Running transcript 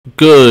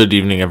Good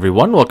evening,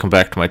 everyone. Welcome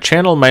back to my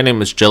channel. My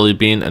name is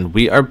Jellybean, and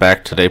we are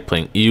back today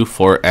playing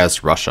EU4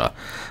 as Russia.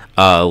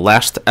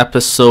 Last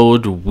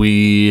episode,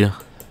 we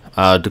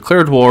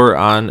declared war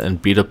on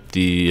and beat up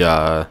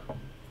the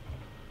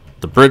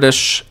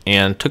British,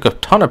 and took a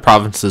ton of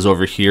provinces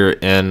over here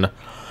in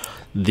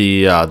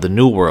the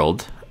New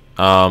World.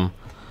 I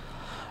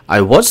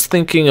was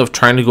thinking of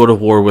trying to go to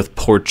war with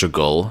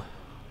Portugal,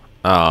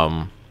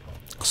 so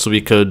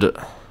we could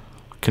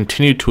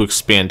continue to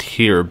expand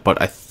here, but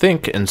I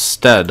think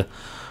instead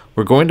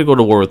we're going to go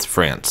to war with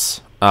France.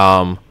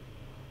 They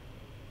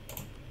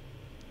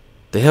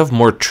have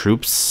more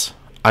troops,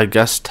 I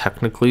guess,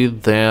 technically,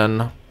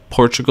 than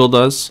Portugal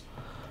does,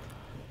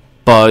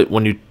 but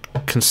when you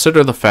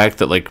consider the fact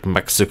that, like,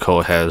 Mexico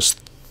has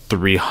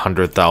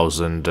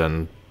 300,000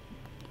 and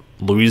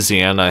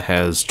Louisiana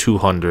has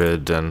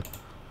 200 and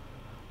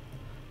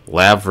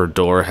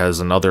Labrador has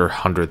another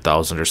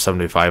 100,000 or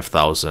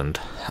 75,000,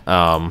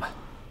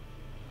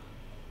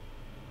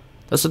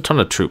 that's a ton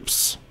of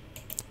troops.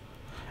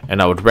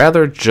 And I would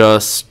rather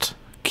just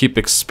keep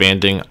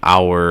expanding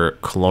our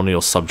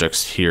colonial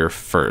subjects here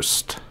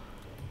first,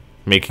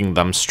 making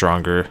them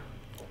stronger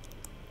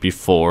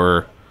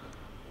before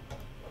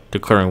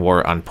declaring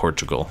war on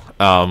Portugal.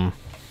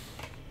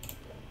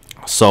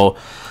 So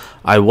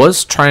I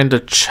was trying to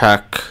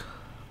check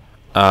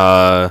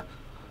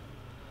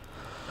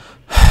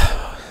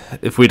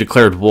if we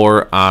declared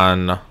war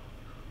on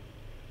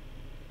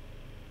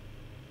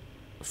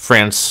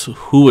France,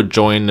 who would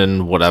join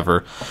and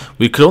whatever.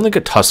 We could only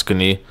get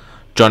Tuscany.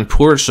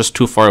 Jaunpur is just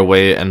too far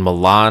away, and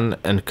Milan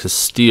and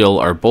Castile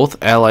are both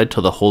allied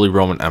to the Holy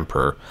Roman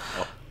Emperor.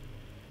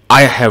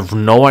 I have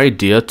no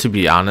idea, to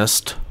be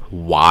honest,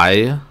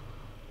 why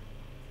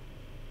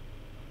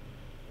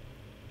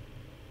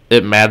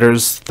it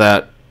matters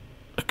that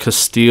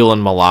Castile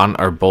and Milan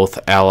are both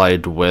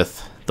allied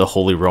with the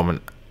Holy Roman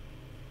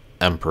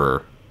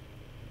Emperor,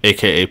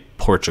 aka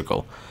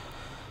Portugal.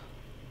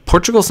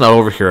 Portugal's not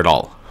over here at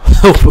all.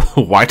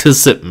 Why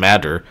does it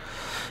matter?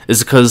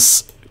 Is it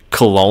because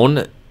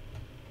Cologne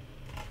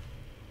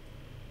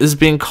is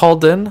being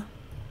called in?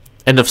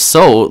 And if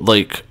so,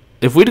 like,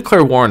 if we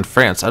declare war on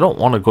France, I don't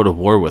want to go to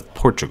war with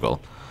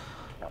Portugal.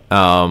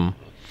 I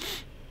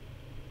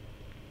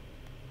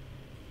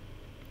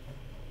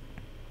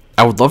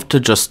would love to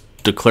just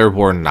declare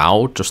war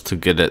now, just to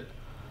get it,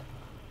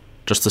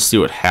 just to see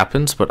what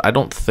happens, but I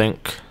don't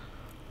think,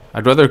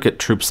 I'd rather get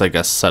troops, I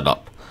guess, set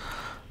up.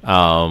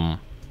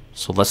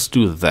 So let's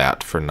do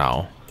that for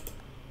now.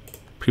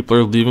 People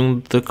are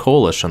leaving the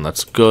coalition.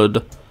 That's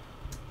good.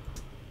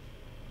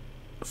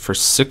 For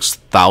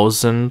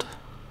 6,000.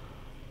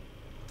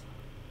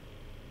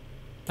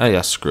 Oh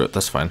yeah, screw it.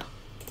 That's fine.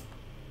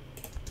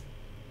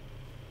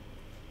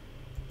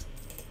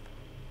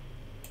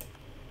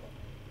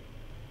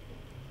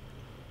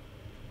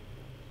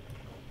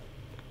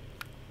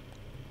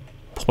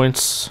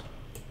 Points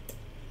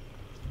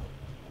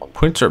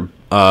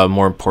are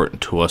more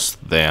important to us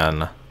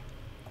than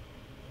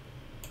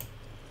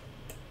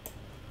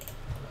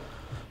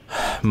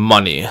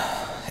money,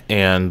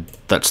 and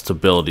that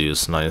stability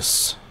is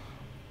nice.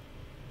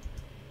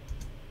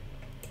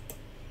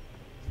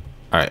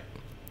 Alright.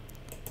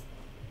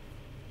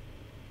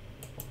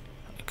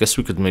 I guess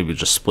we could maybe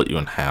just split you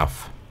in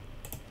half.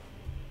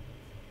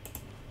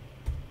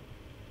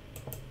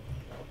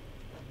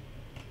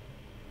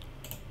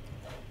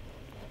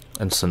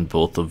 And send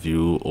both of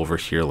you over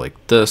here like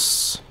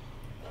this.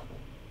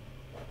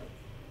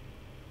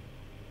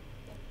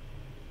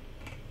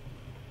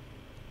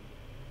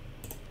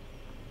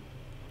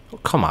 Oh,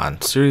 come on,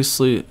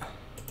 seriously?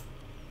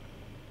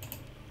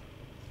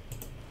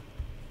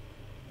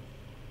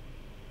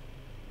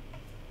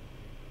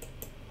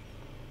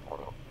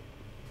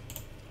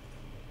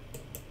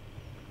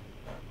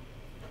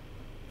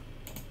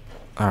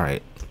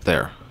 Alright,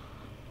 there.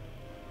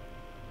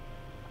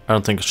 I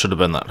don't think it should have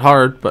been that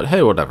hard, but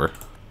hey, whatever.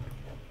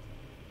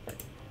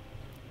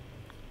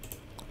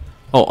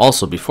 Oh,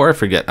 also, before I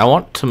forget, I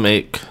want to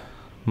make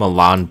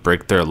Milan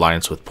break their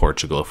alliance with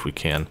Portugal if we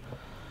can,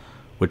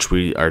 which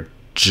we are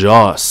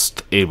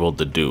just able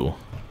to do,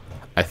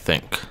 I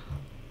think.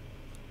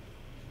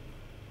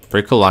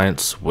 Break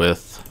alliance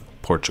with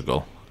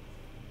Portugal.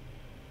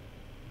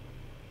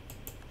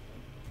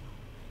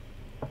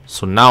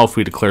 So now if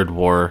we declared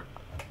war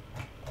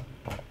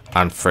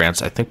on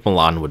France, I think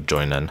Milan would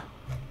join in.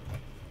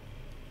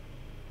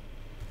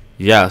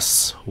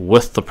 Yes,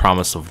 with the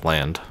promise of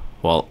land.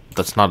 Well,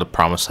 that's not a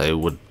promise I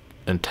would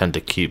intend to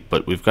keep,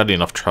 but we've got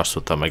enough trust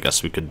with them, I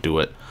guess we could do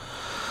it.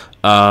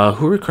 Who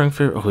are we currying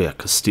favor? Oh yeah,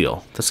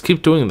 Castile. Let's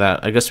keep doing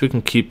that. I guess we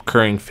can keep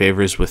currying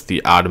favors with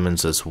the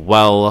Ottomans as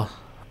well.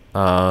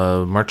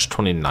 March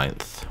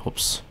 29th.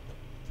 Oops.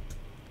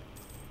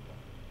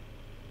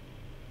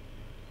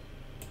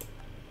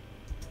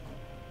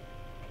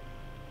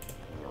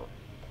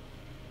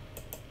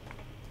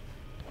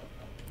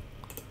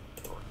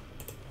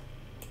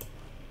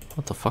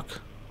 What the fuck?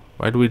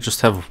 Why do we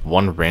just have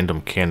one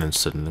random cannon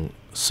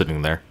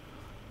sitting there?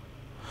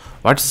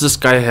 Why does this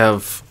guy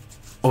have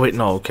Oh wait,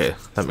 no, okay.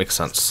 That makes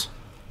sense.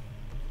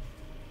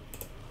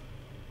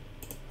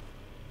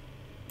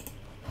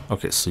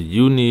 Okay, so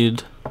you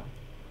need,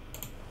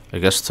 I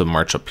guess, to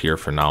march up here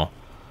for now.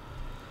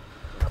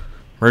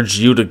 Merge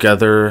you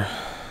together.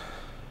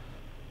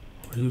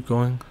 Where are you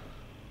going?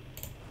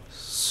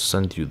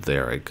 Send you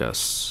there, I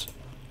guess.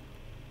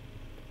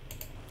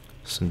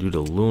 Send you to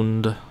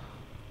Lund.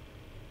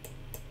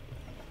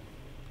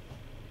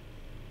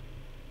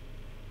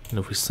 And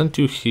if we sent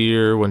you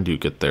here, when do you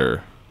get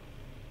there?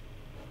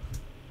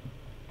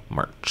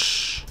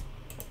 March.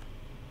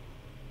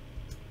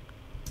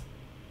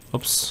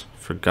 Oops,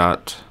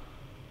 forgot.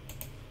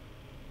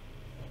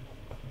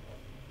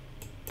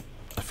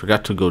 I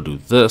forgot to go do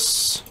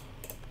this.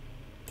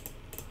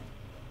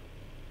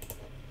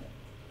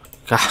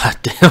 God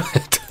damn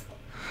it.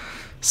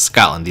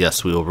 Scotland,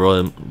 yes, we will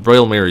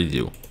royal marry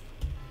you.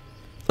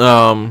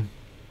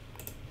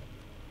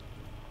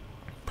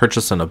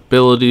 Purchase an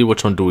ability.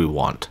 Which one do we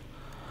want?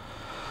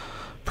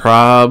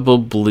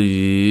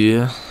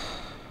 Probably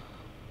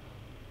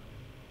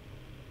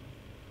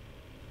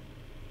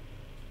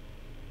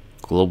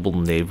global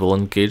naval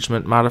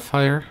engagement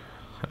modifier.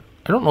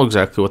 I don't know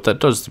exactly what that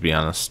does, to be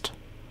honest.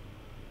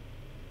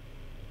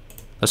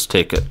 Let's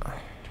take it.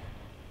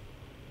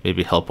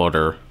 Maybe help out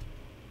our...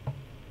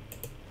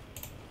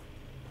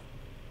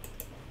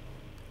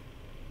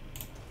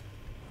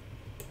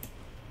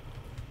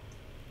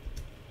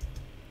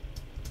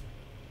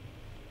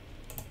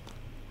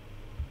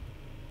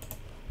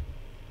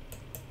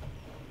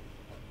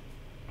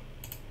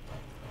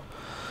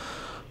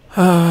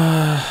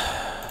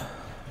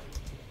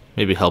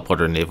 maybe help out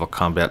our naval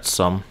combat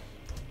some.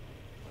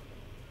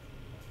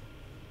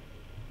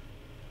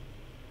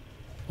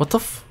 What the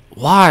f...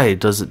 Why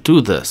does it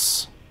do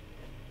this?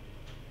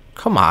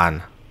 Come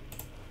on.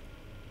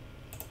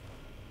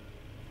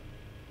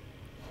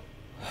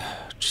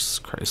 Jesus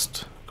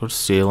Christ. Go to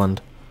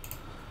Zealand.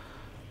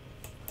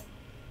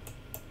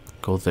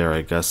 Go there,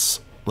 I guess.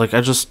 Like,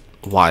 I just...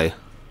 Why?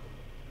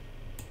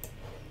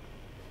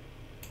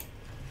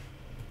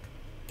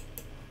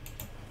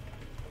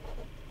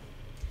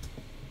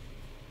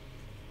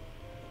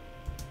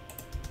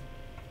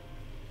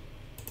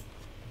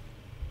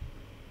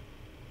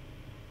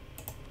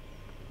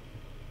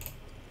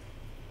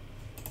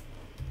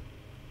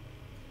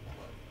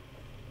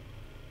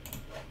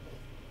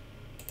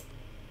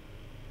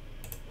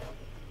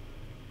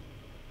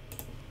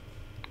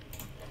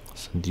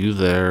 Send you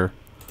there.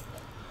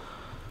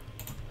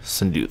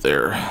 Send you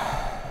there.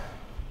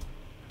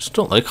 Just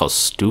don't like how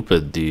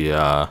stupid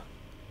the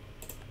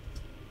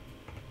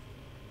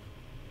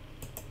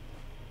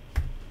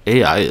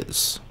AI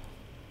is.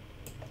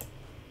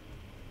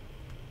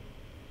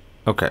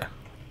 Okay.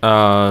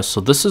 So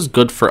this is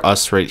good for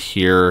us right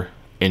here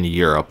in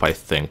Europe, I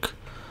think.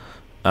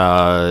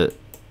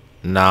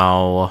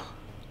 Now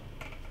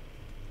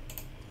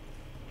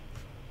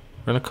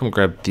we're gonna come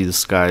grab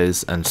these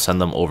guys and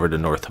send them over to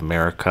North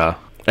America.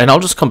 And I'll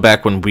just come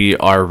back when we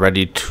are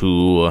ready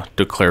to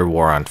declare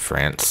war on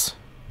France.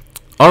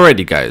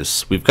 Alrighty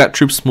guys, we've got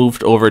troops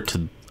moved over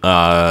to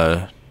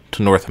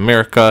North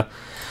America.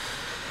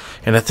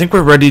 And I think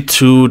we're ready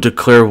to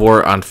declare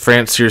war on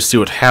France here, see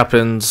what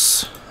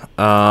happens.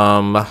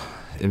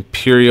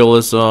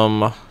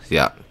 Imperialism,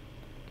 yeah.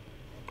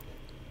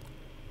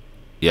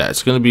 Yeah,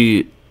 it's gonna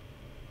be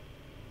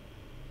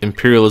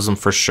imperialism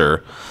for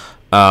sure.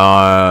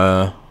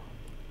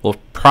 We'll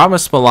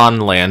promise Milan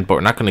land, but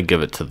we're not gonna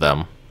give it to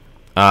them.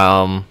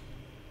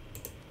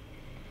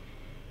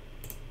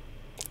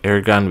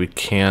 Aragon, we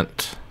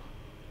can't.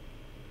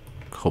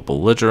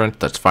 Co-belligerent,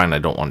 that's fine. I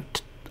don't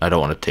want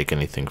to take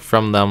anything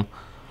from them.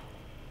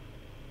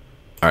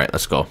 All right,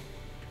 let's go.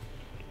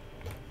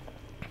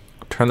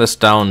 Turn this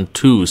down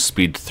to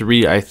speed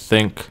 3, I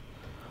think.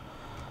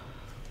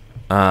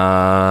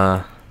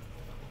 I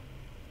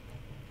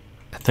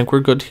think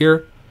we're good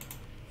here.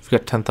 We've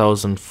got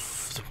 10,000.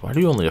 Why do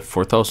you only have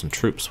 4,000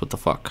 troops? What the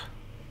fuck?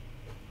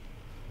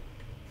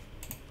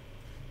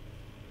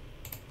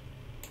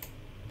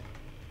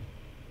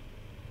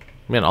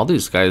 Man, all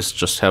these guys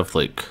just have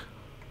like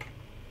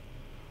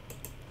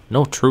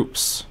no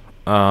troops.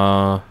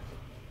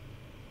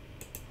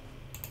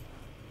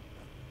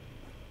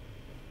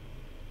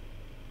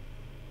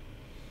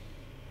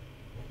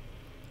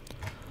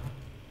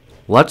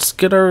 Let's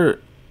get our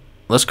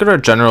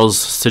generals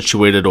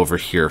situated over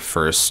here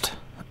first.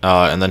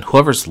 And then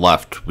whoever's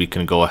left, we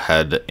can go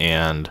ahead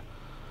and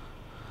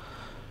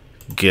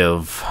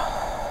give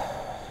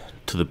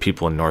to the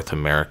people in North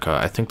America.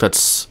 I think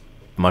that's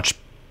much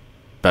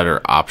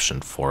better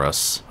option for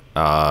us.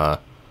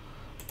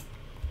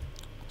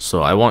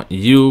 So I want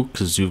you,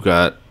 because you've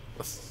got...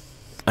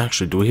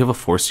 Actually, do we have a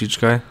 4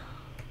 siege guy?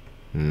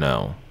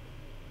 No.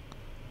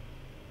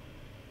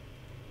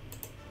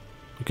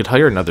 We could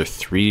hire another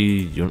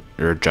 3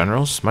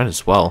 generals. Might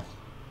as well.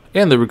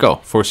 And there we go.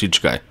 4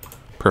 siege guy.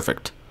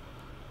 Perfect.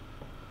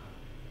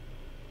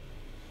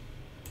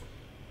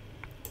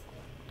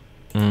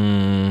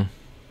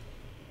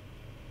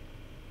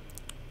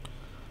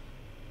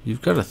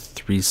 You've got a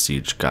 3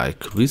 siege guy.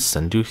 Could we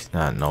send you?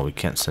 No, we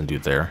can't send you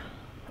there,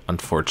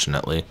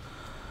 unfortunately.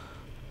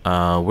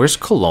 Where's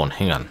Cologne?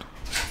 Hang on.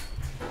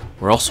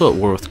 We're also at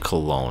war with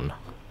Cologne.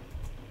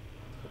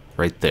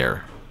 Right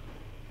there.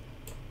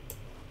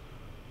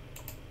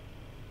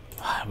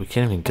 We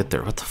can't even get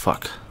there. What the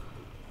fuck?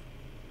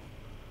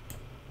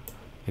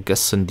 I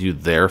guess send you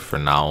there for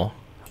now.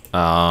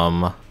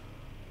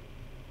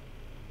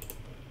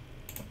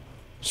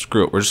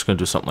 Screw it. We're just gonna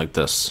do something like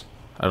this.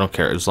 I don't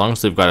care. As long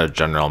as they've got a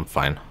general, I'm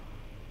fine.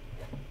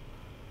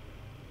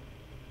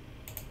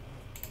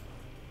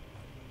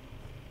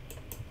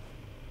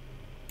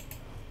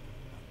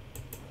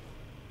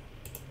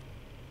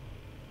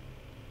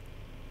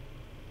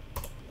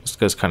 This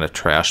guy's kind of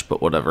trash,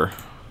 but whatever.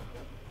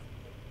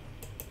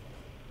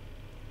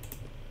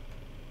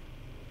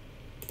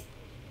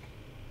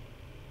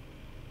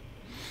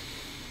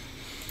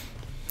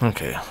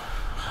 Okay.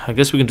 I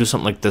guess we can do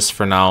something like this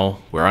for now.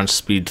 We're on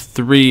speed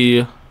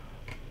 3.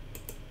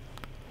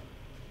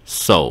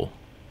 So,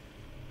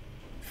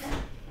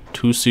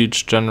 2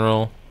 siege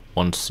general,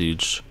 1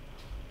 siege.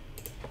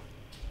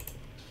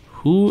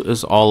 Who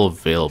is all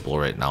available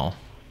right now?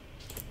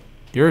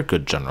 You're a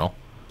good general.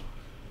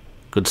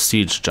 Good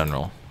siege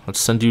general. Let's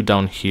send you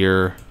down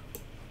here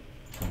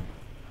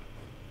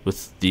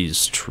with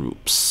these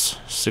troops.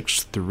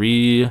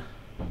 6-3.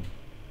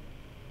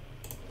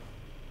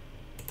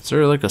 Is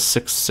there like a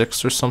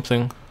 6-6 or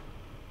something?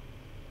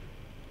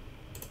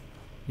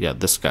 Yeah,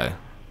 this guy.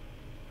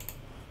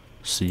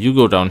 So you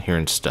go down here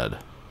instead.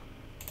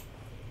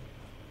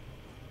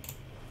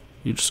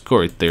 You just go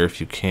right there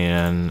if you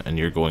can, and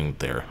you're going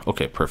there.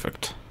 Okay,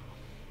 perfect.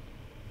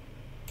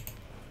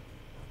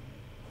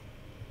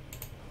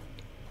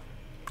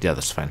 Yeah,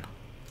 that's fine.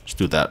 Just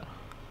do that.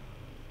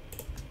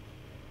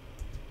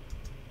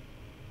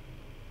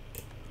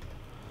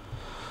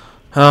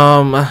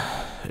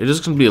 It is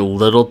going to be a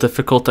little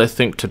difficult, I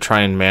think, to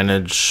try and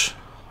manage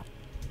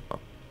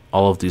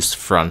all of these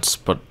fronts,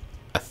 but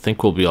I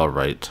think we'll be all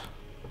right.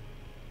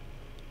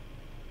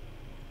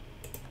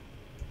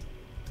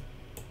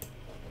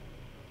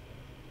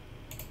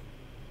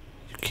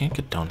 You can't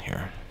get down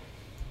here.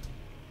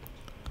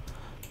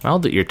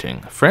 Mild to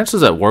irritating. France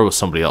is at war with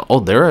somebody else. Oh,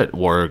 they're at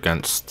war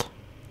against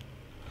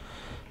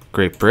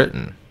Great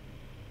Britain.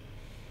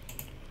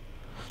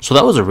 So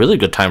that was a really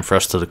good time for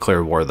us to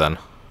declare war then.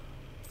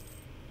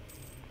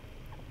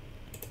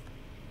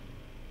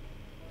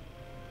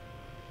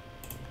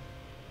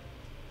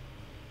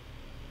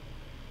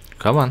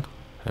 Come on.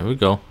 There we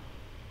go.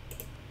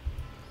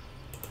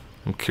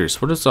 I'm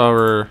curious. What is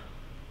our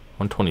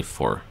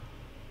 124?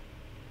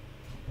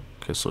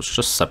 Okay, so it's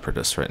just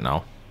separatists right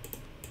now.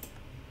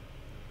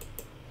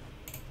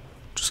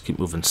 Just keep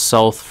moving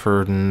south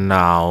for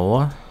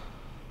now.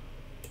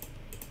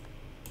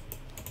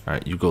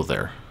 Alright, you go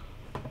there.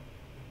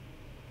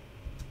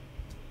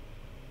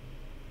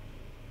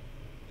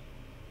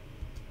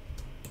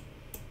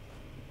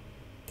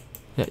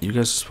 Yeah, you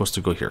guys are supposed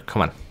to go here.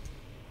 Come on.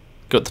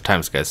 Go with the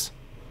times, guys.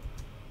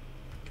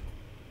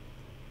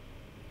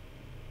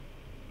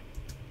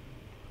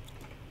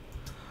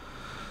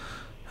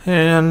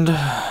 And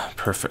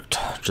perfect.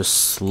 Just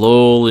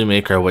slowly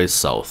make our way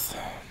south.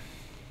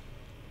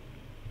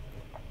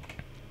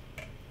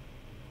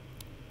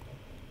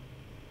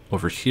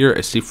 Over here,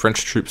 I see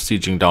French troops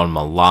sieging down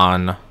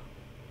Milan.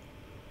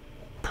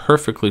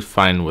 Perfectly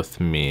fine with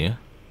me.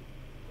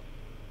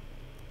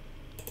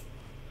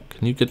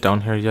 Can you get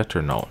down here yet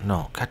or no?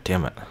 No, god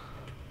damn it.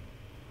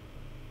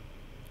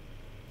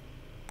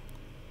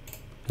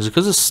 Is it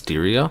because of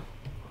Styria?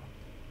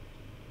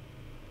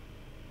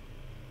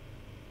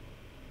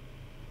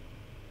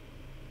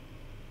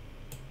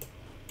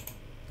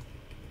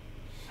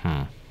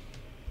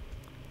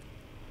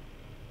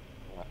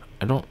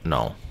 I don't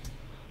know.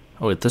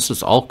 Oh wait, this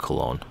is all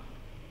Cologne.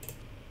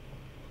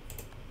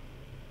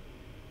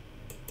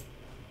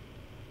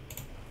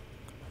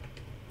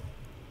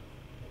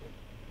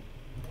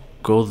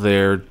 Go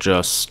there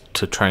just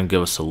to try and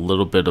give us a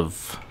little bit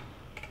of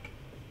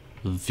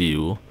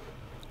view.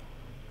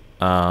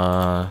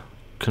 Can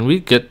we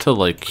get to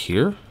like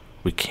here?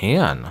 We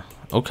can.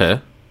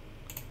 Okay.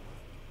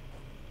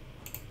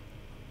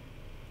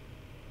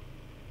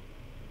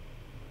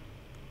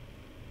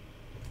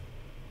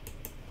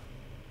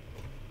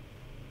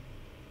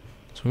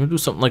 So we're gonna do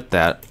something like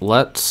that.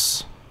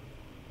 Let's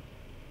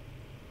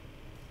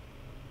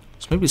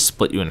maybe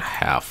split you in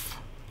half.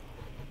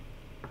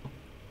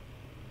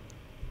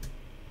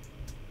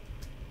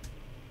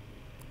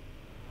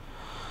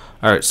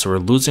 Alright, so we're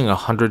losing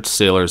 100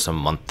 sailors a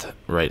month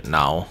right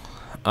now.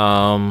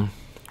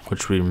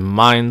 Which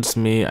reminds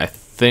me, I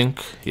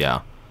think,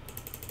 yeah.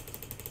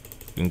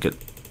 We can get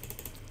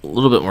a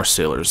little bit more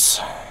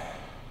sailors.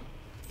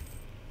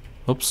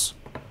 Oops.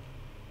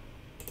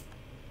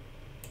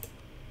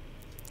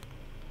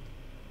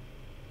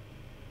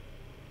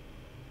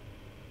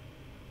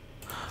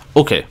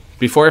 Okay,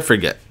 before I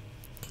forget.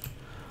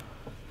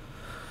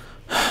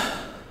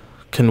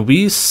 Can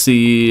we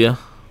see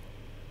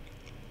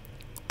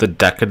the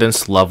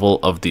decadence level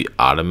of the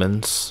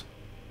Ottomans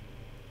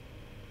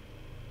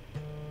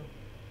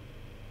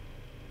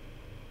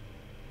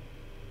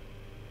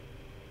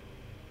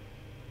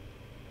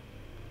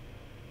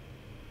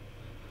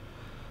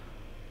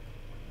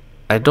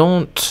I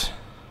don't...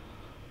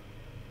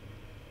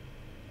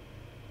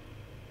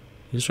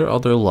 These are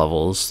other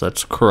levels.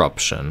 That's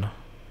corruption.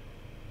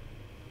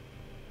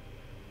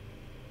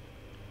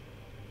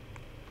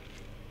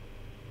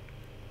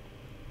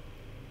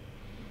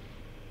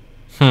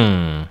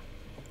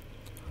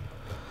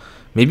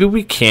 Maybe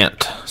we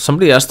can't.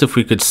 Somebody asked if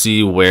we could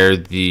see where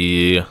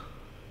the...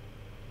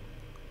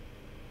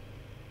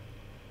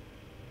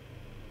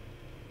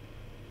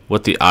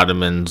 what the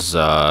Ottomans'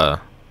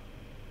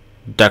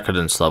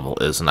 decadence level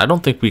is, and I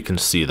don't think we can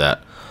see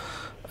that.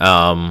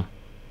 I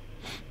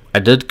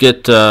did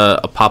get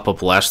a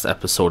pop-up last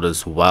episode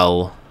as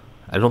well.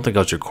 I don't think I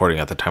was recording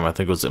at the time. I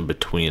think it was in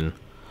between.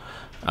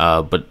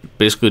 But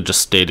basically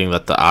just stating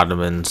that the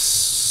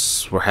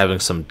Ottomans were having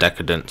some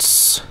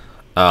decadence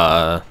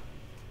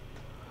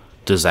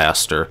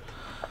disaster.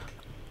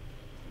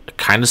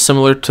 Kind of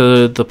similar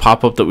to the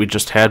pop-up that we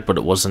just had, but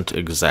it wasn't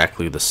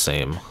exactly the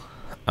same.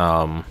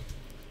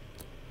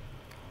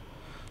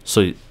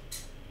 So,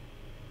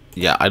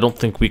 yeah, I don't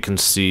think we can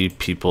see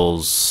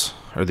people's,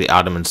 or the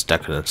Ottomans'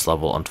 decadence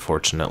level,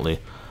 unfortunately.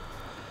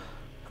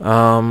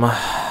 Let's,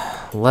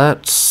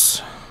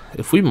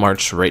 if we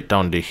march right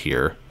down to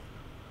here,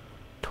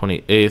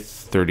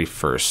 28th,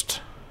 31st,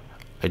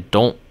 I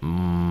don't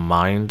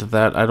mind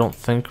that, I don't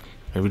think.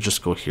 Maybe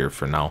just go here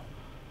for now.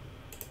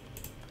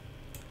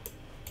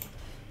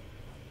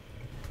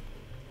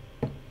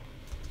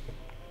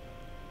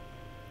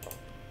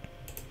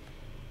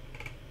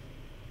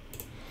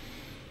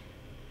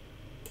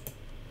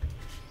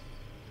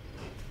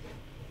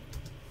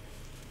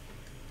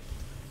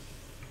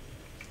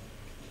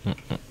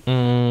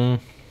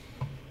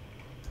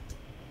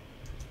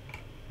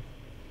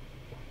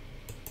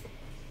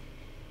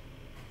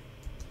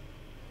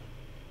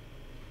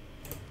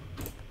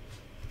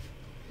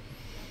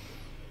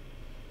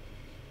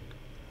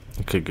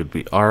 Okay, good.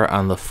 We are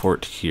on the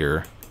fort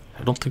here.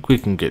 I don't think we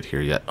can get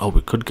here yet. Oh,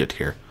 we could get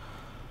here.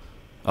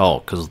 Oh,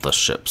 because of the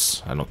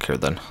ships. I don't care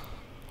then.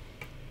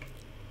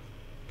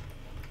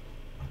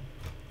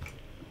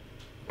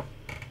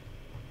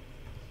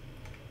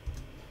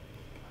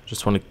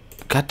 Just want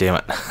to... God damn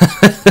it.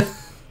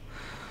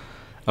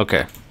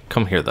 Okay,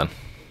 come here then.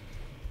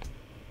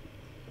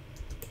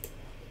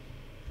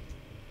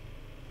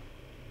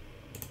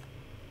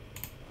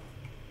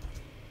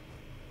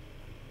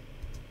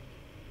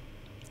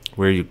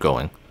 Where are you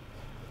going?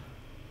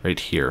 Right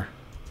here.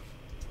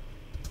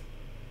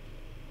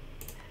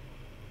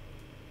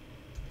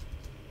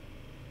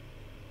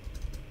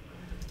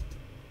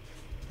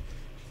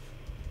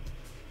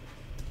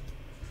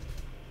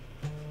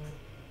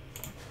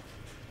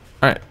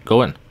 Alright,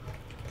 go in.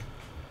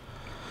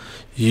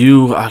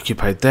 You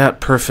occupied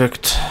that,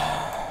 perfect.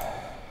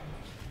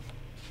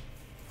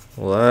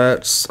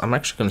 I'm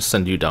actually going to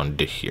send you down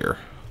to here.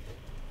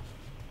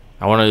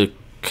 I want to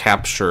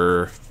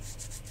capture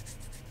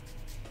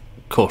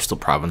coastal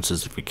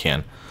provinces if we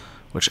can,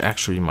 which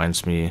actually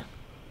reminds me,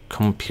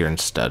 come up here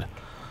instead.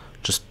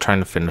 Just trying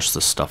to finish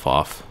this stuff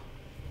off.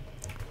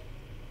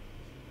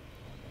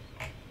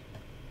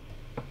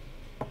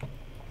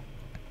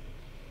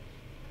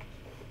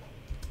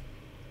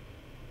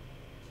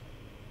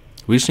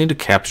 We just need to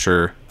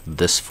capture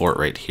this fort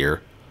right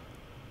here.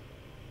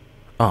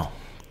 Oh.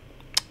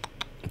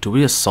 Do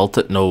we assault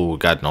it? No,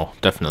 God, no.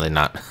 Definitely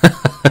not.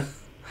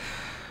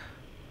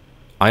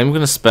 I'm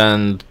going to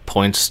spend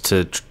points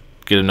to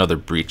get another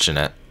breach in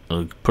it.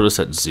 It'll put us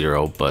at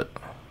 0, but...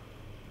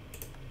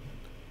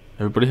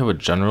 Everybody have a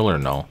general or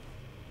no?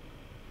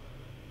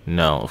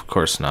 No, of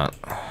course not.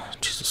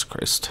 Jesus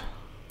Christ.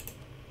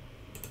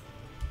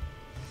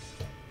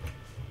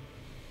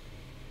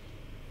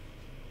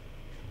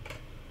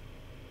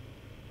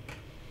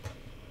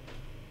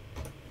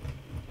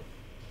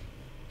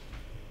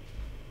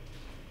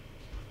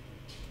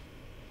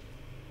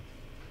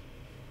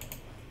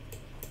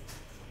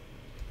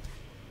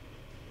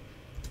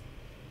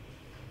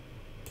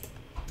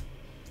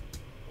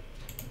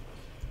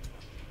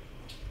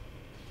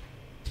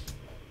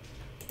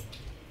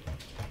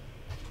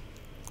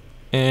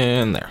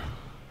 And there.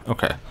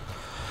 Okay.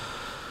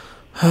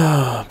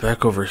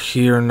 Back over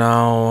here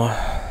now.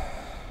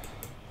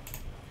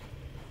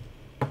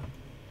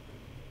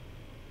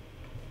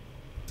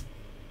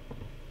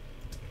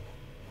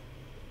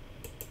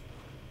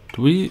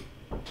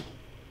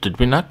 Did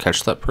we not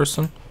catch that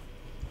person?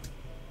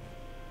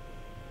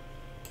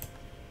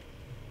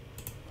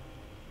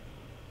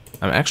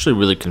 I'm actually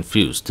really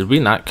confused. Did we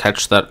not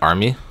catch that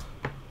army?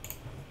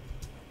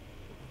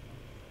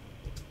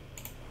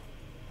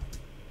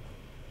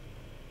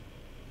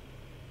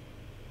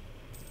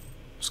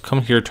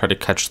 Come here, try to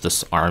catch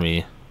this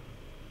army.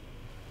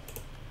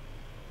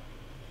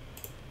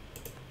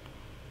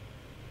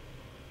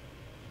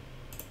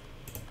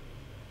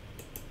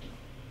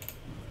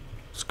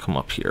 Let's come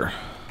up here.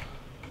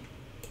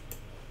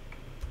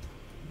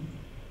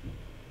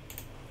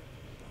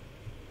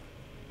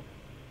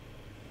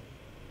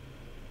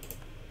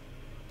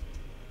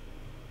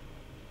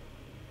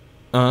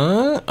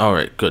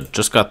 Alright, good.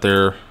 Just got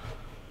there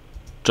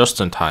just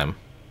in time.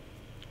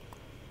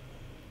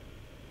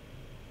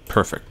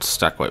 Perfect.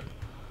 Stack wipe.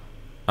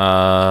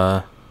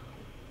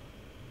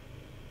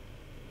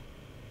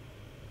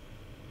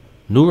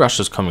 New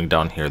Russia's coming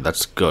down here.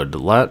 That's good.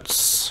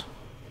 Let's...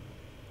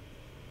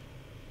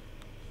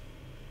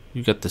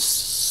 You get this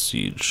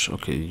siege.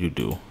 Okay, you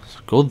do.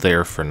 Go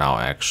there for now,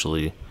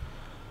 actually.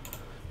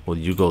 Well,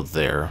 you go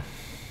there.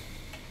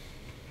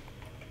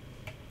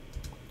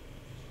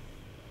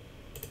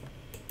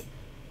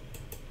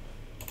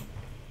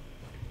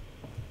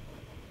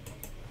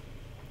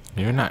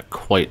 You're not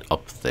quite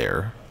up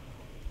there.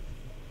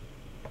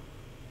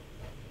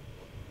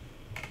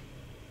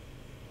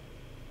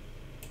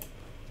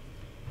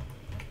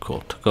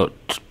 Cool. Took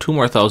out 2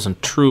 more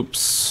thousand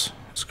troops.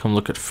 Let's come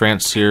look at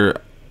France here.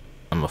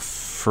 I'm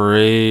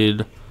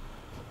afraid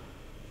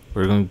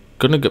we're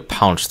gonna get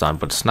pounced on,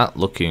 but it's not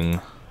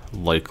looking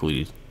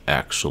likely,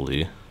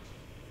 actually.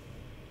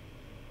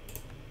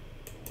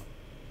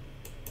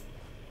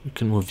 We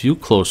can move you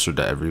closer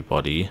to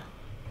everybody.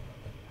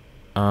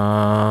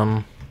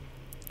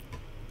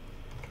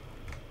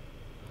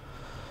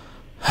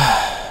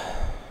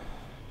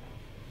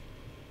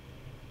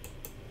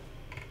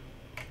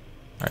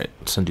 Alright,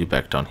 send you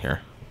back down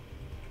here.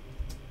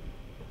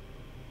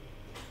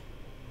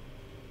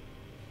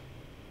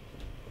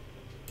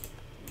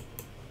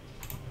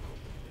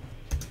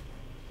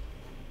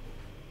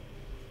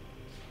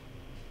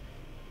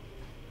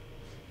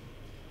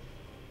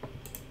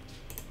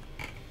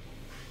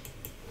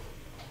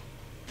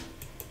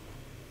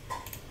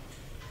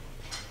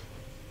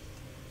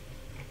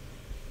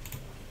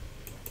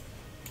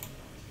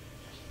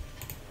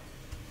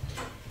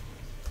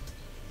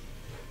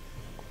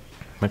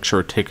 Make sure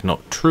we're taking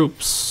out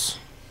troops.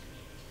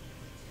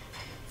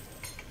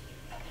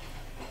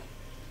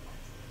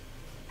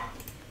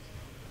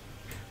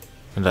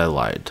 And I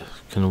lied.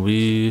 Can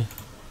we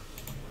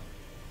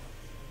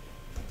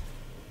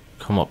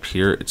come up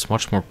here? It's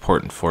much more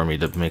important for me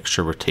to make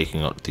sure we're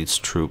taking out these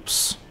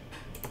troops.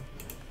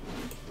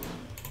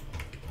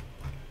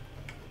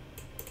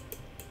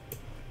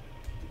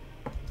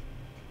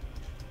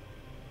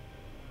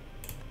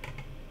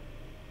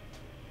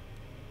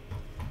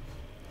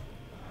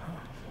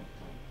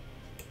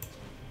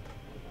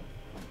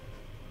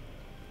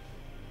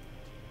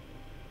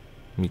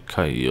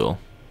 Mikhail.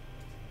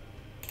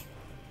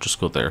 Just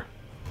go there.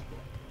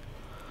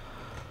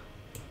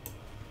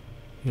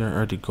 You're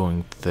already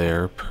going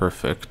there.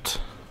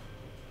 Perfect.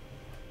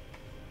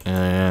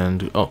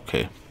 And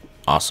okay.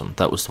 Awesome.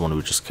 That was the one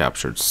we just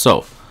captured.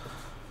 So,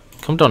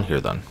 come down here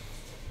then.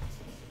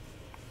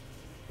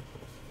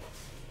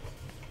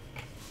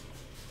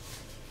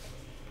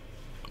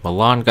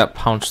 Milan got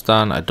pounced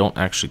on. I don't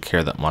actually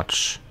care that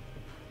much.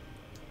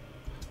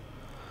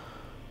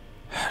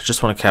 I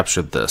just want to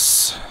capture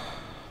this.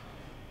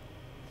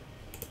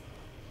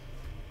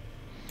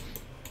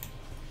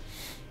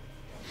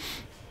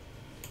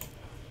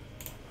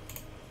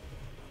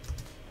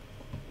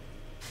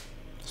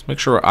 Let's make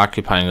sure we're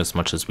occupying as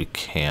much as we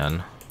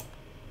can.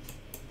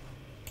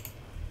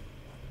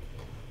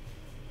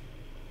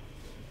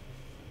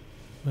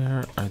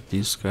 Where are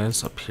these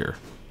guys? Up here.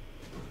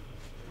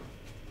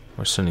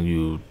 We're sending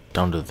you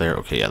down to there.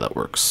 Okay, yeah, that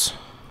works.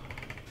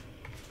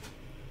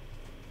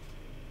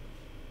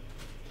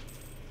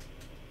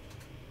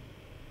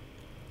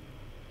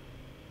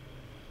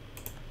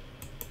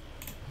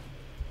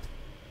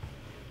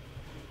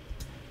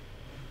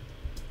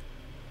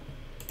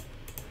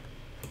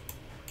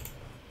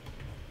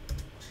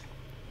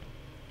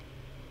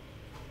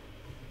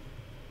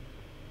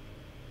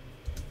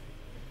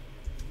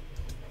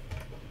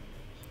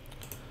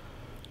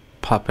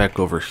 Pop back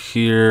over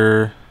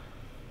here.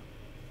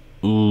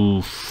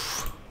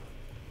 Oof.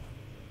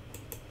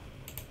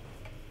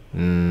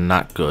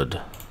 Not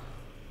good.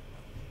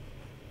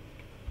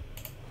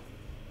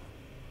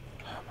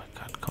 Oh my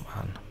god, come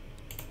on.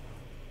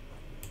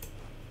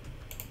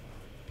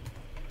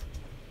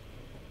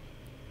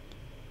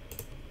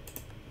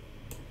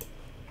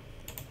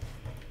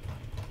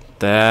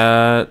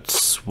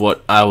 That's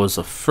what I was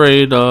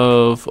afraid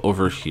of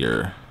over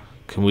here.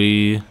 Can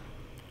we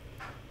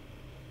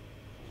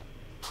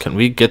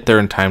get there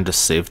in time to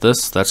save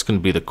this? That's going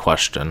to be the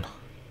question.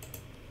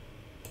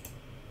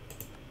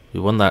 We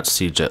won that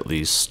siege at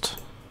least.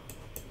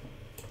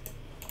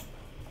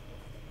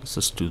 Let's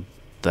just do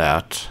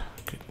that.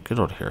 Get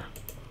out of here.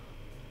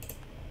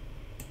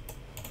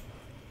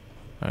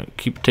 Alright,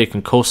 keep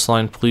taking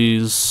coastline,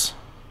 please.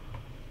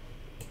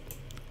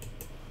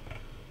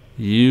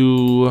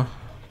 You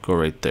go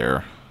right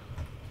there.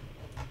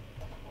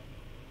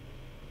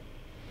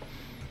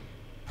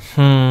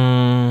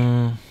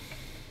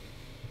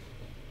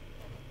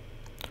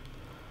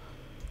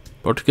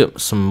 About to get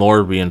some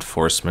more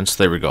reinforcements.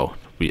 There we go.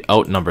 We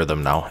outnumber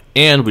them now.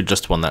 And we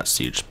just won that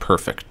siege.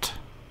 Perfect.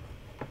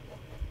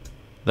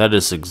 That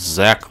is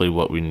exactly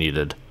what we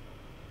needed.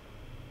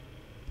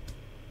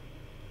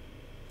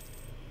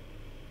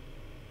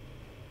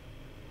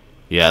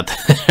 Yeah,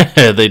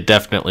 they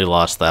definitely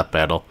lost that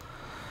battle.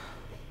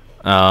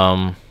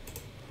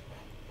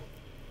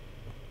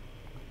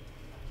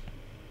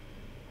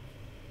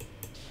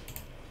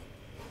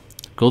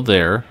 Go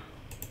there.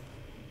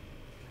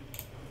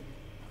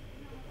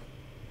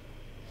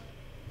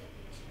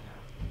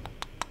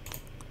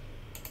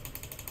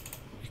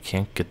 You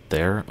can't get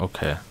there?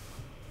 Okay.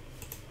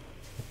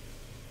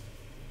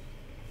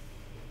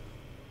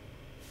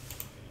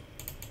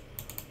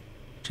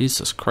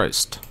 Jesus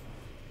Christ.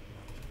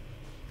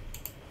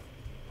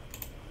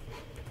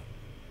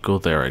 Go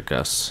there, I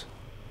guess.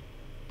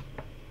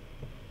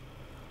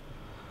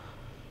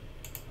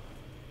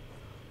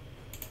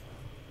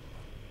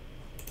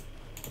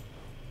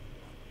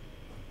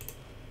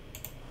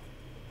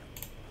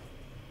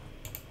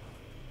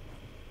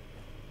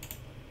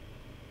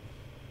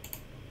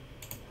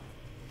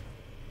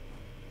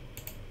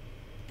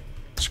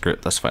 Screw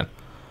it, that's fine.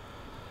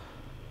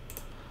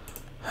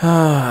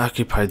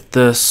 Occupied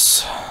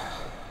this.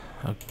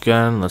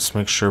 Again, let's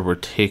make sure we're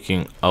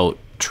taking out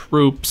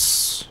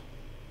troops.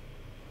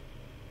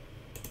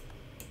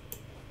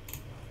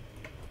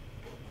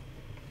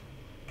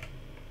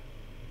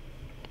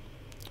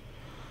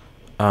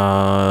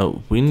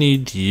 We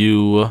need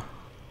you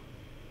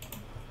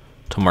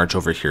to march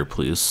over here,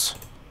 please.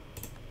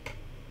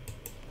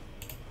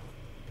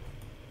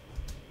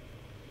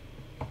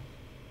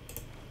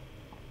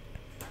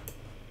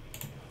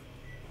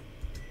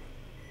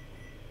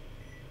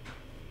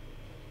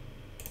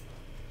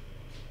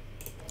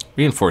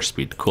 Reinforce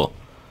speed, cool.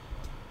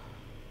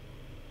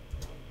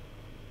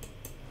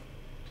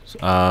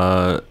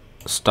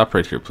 Stop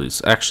right here,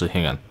 please. Actually,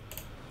 hang on.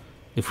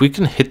 If we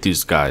can hit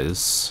these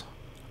guys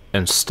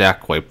and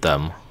stack wipe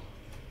them.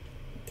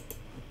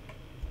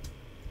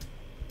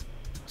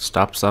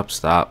 Stop, stop,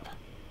 stop.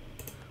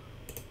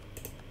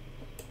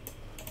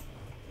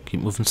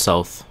 Keep moving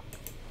south.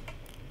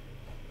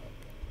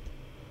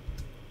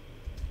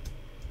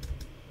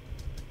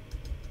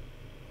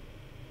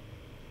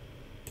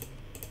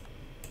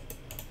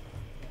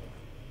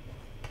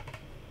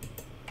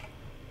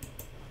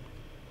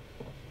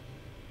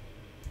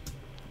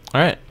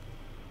 All right.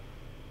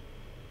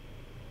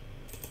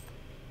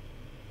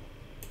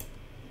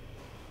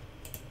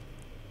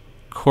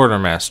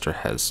 Quartermaster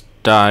has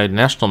died.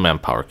 National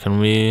manpower. Can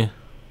we...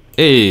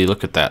 Hey,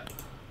 look at that.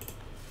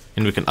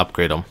 And we can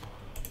upgrade them.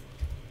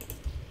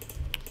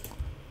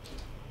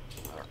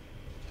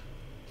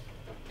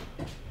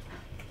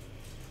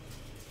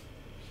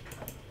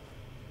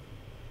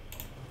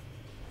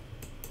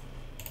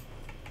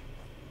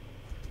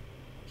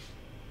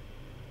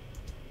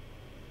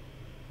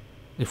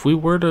 If we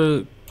were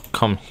to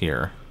come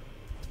here...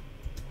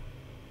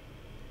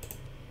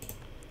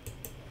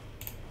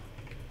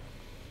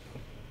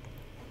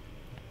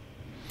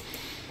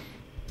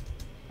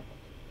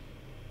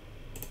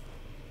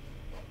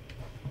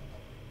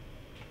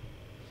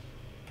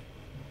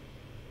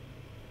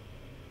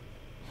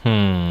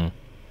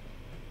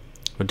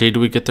 What day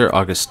do we get there?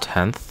 August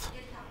 10th?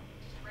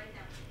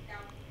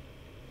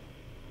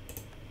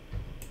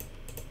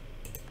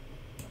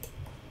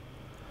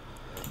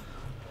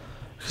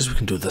 Because we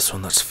can do this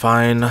one, that's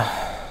fine.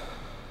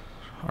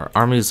 Our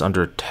army is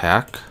under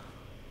attack.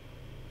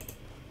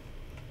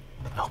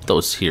 I hope that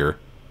was here.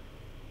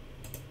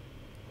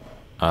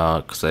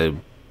 Because I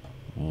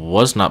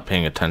was not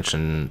paying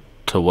attention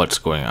to what's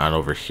going on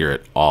over here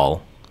at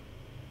all.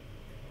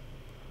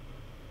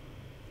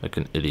 Like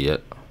an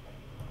idiot.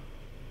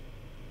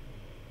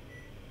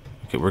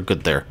 Okay, we're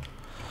good there.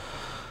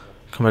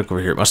 Come back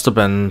over here. It must have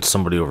been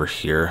somebody over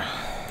here.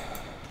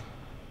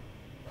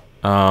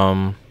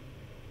 13th,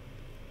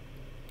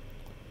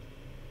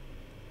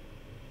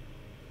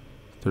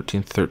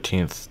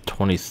 13th,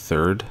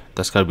 23rd.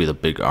 That's gotta be the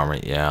big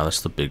army. Yeah,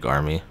 that's the big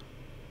army.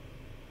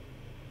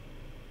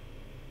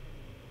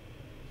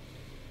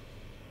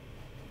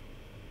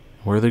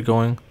 Where are they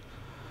going?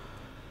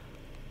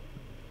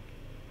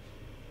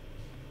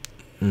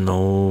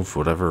 No,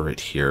 whatever, right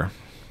here.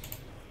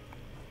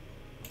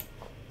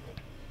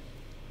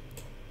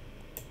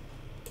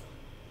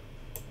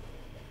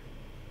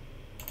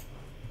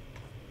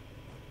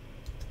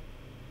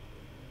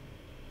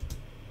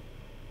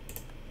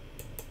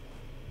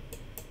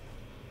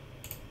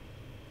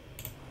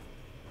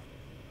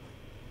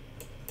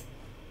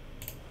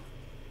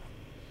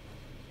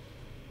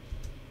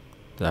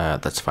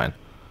 That's fine.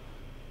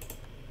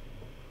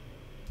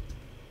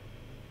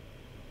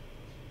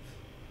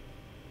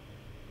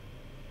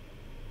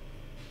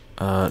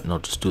 No,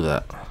 just do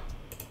that.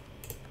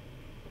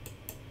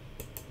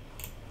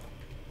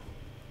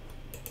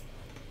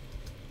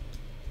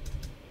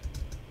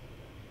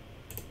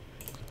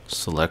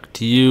 Select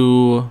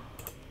you,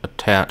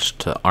 attach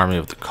to Army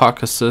of the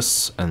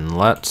Caucasus, and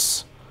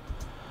let's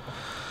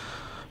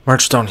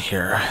march down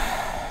here.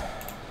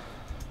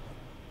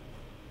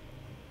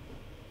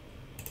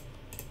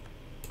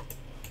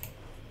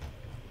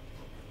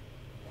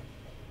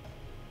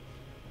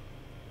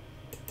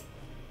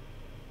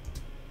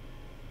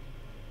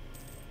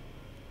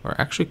 We're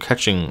actually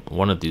catching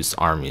one of these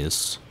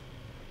armies.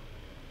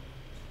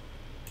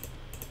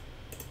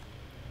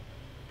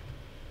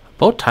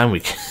 About time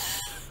we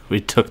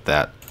we took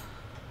that.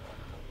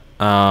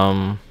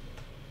 I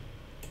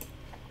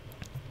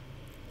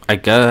I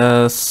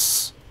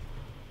guess...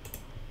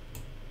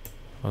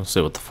 I'll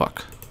say what the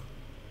fuck.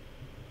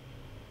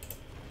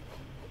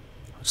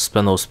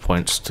 Spend those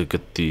points to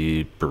get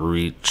the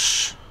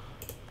breach.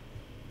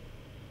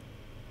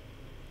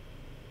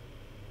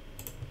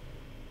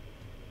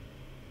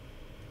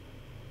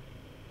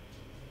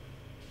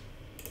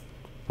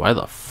 Why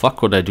the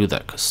fuck would I do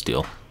that,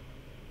 Castile?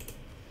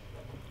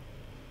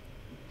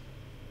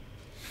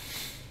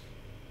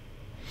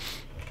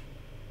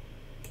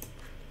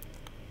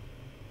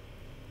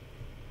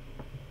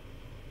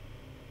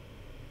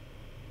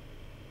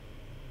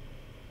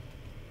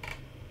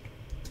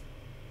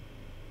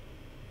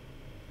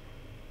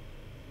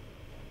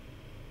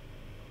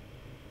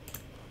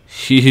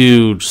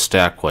 Huge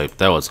stack wipe.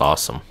 That was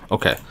awesome.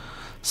 Okay.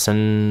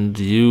 Send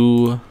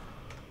you...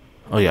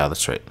 Oh yeah,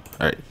 that's right.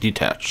 Alright,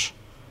 detach.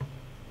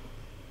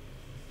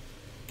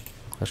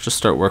 Let's just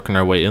start working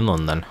our way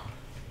inland then.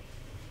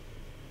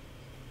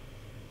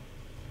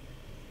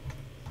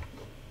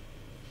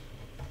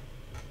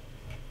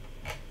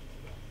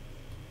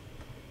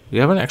 We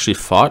haven't actually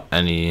fought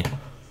any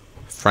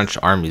French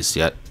armies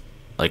yet.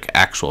 Like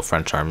actual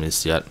French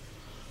armies yet.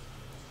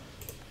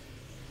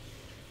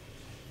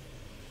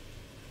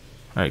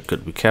 Alright,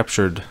 good. We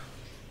captured...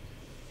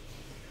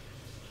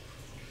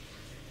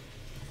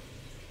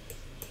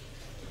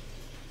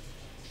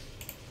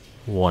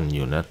 one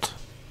unit.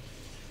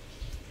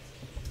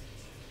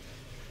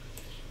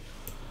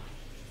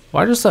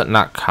 Why does that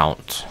not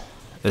count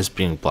as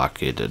being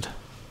blockaded?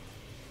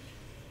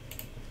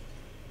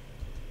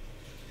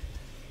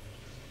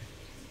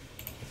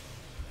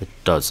 It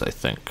does, I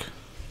think.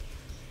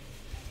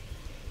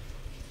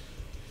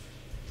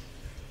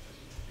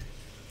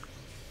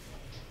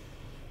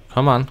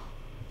 Come on.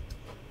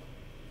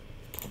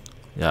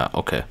 Yeah,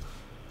 okay.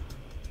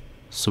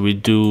 So we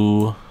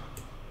do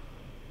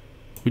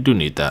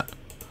need that.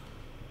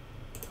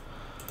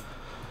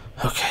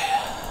 Okay.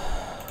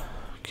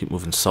 Keep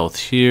moving south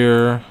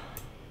here.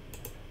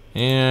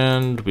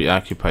 And we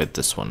occupied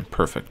this one.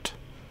 Perfect.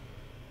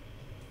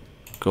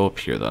 Go up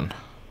here then.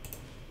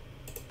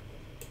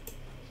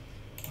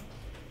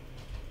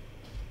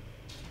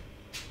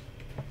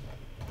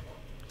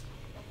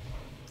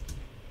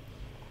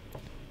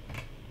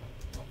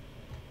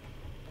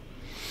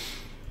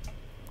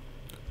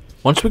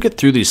 Once we get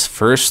through these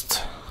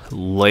first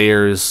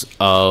layers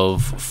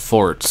of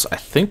forts, I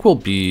think we'll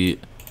be...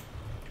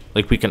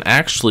 Like, we can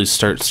actually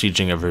start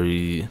sieging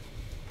every...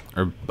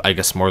 Or, I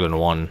guess, more than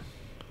one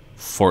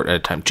fort at a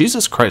time.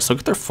 Jesus Christ, look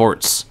at their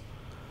forts.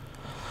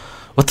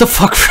 What the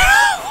fuck?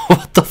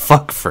 What the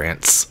fuck,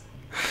 France?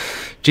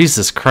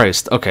 Jesus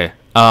Christ. Okay.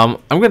 I'm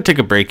going to take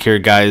a break here,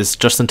 guys,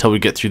 just until we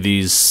get through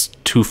these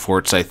two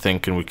forts, I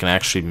think, and we can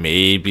actually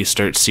maybe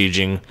start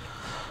sieging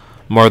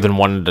more than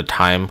one at a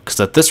time. Because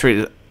at this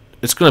rate,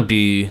 it's going to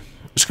be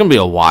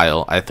a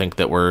while, I think,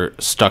 that we're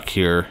stuck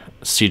here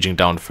sieging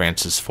down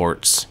France's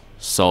forts.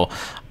 So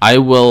I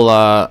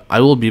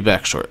will be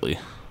back shortly.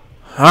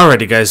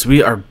 Alrighty, guys,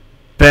 we are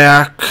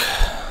back.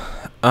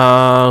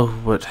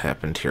 What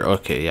happened here?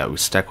 Okay, yeah, we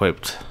stack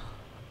wiped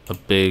a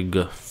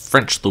big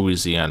French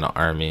Louisiana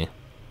army.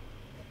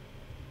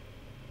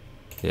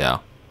 Yeah,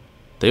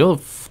 they've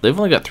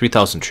only got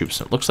 3,000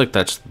 troops. It looks like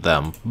that's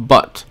them.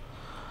 But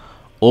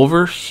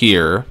over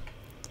here,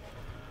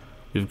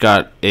 we've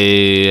got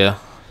a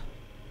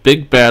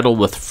big battle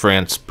with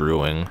France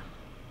brewing.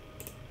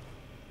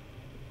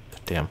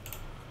 Damn.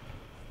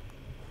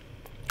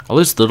 All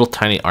these little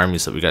tiny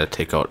armies that we gotta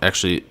take out.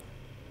 Actually,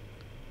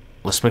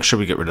 let's make sure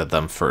we get rid of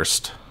them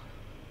first.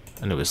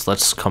 Anyways,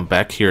 let's come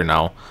back here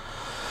now.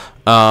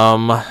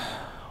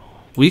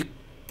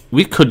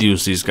 We could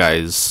use these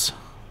guys.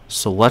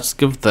 So let's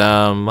give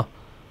them...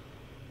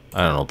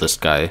 I don't know, this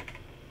guy.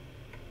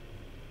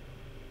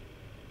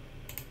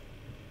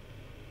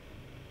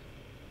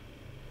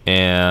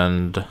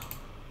 And...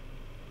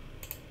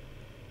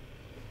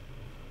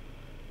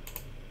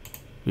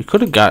 we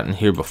could have gotten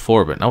here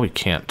before, but now we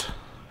can't.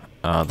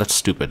 That's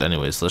stupid.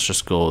 Anyways, let's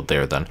just go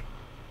there then.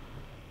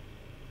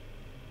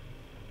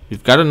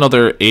 We've got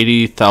another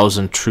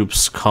 80,000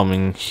 troops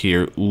coming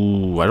here.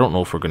 Ooh, I don't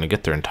know if we're going to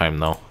get there in time,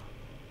 though.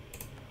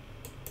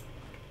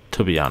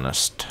 To be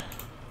honest.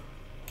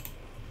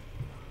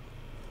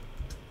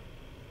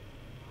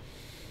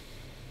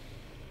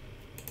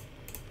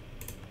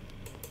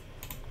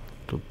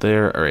 Go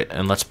there. Alright,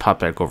 and let's pop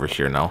back over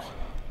here now.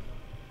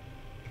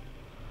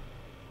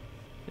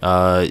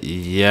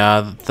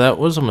 Yeah, that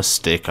was a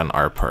mistake on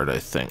our part, I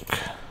think.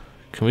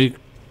 Can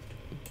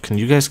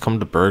you guys come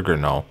to Berg or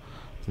no?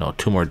 No,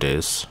 2 more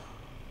days.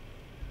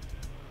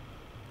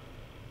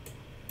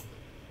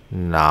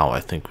 Now I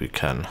think we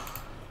can.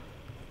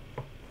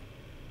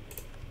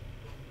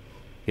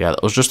 Yeah,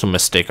 that was just a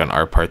mistake on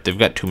our part. They've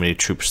got too many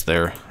troops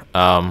there.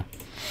 I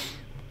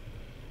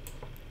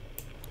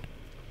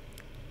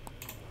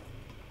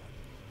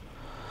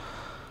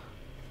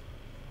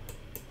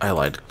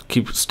lied.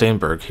 Keep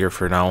Steinberg here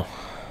for now.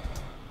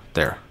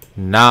 There.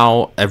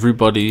 Now,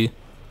 everybody,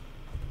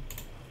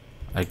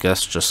 I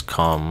guess, just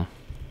come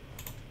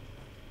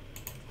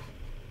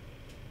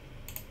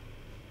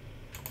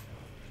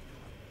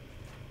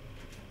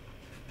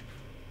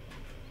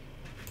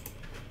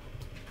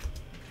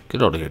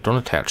Get out of here. Don't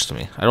attach to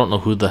me. I don't know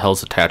who the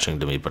hell's attaching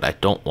to me, but I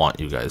don't want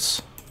you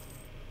guys.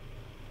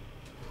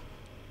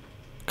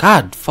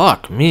 God,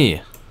 fuck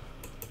me.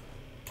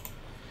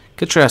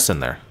 Get your ass in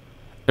there.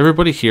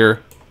 Everybody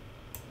here.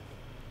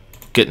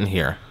 Get in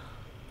here.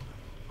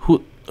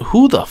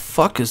 Who the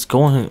fuck is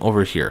going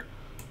over here?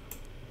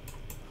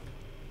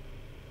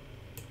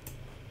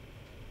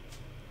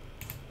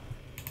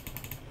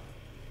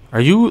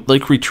 Are you,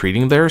 like,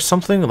 retreating there or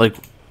something? Like,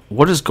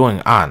 what is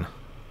going on?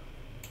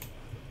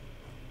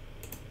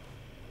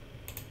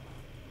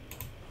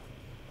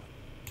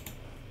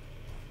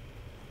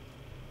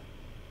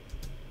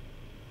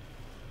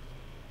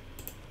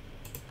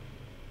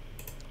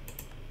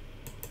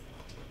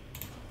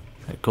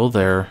 Okay, go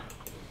there.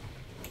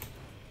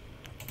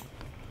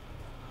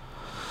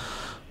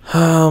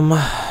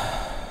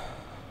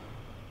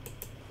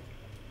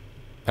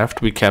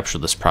 After we capture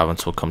this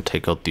province, we'll come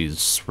take out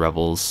these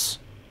rebels.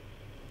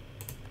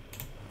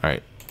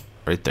 Alright,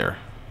 right there.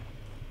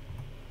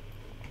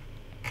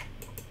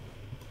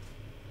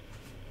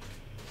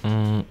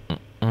 Come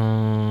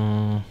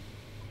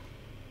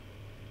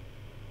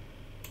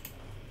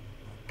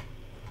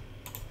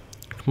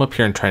up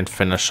here and try and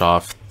finish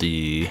off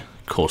the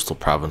coastal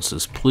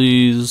provinces,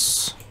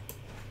 please.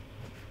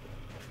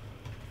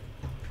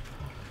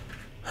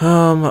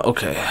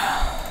 Okay.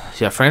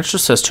 Yeah, France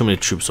just has too many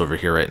troops over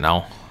here right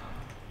now.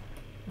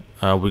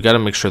 We gotta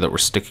make sure that we're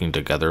sticking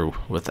together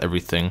with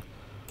everything.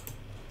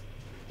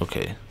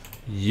 Okay,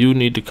 you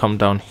need to come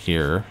down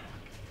here.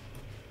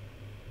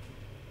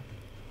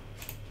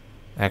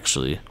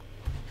 Actually,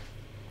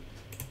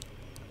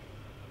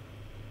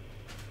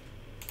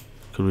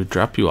 could we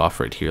drop you off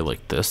right here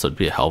like this? That'd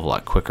be a hell of a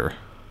lot quicker.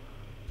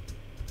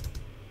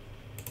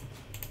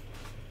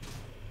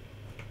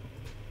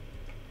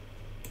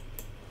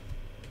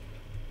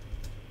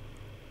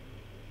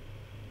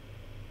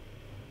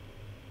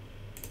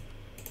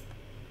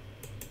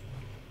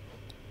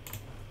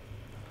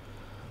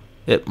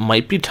 It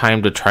might be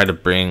time to try to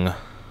bring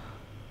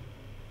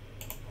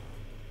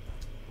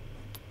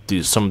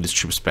some of these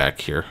troops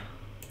back here.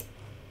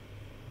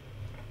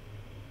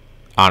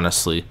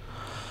 Honestly.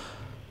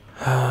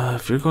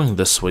 If you're going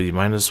this way, you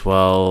might as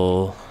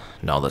well...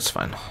 No, that's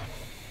fine.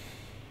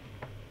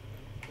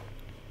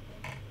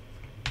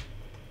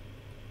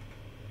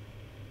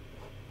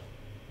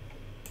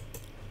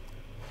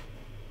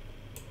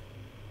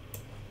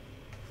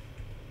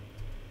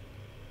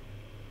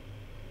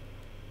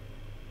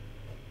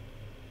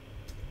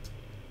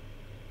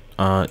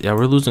 Yeah,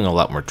 we're losing a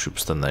lot more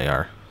troops than they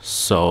are.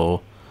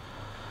 So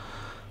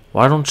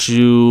why don't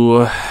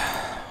you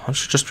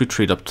just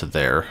retreat up to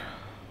there?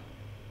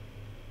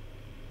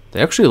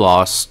 They actually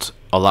lost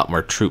a lot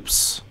more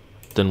troops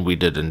than we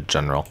did in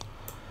general.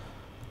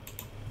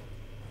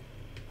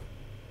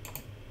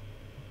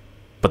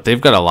 But they've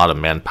got a lot of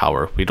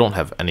manpower. We don't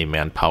have any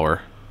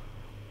manpower.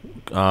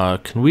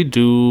 Can we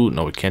do...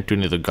 No, we can't do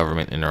any of the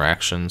government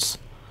interactions.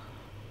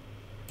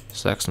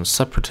 Saxon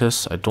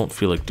separatists, I don't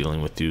feel like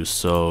dealing with you,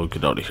 so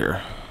get out of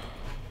here.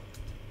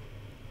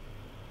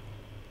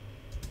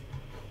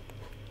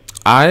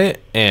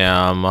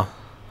 I'm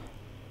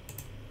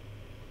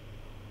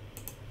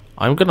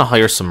gonna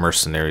hire some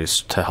mercenaries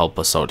to help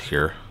us out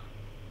here.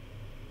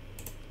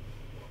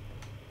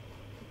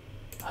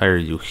 Hire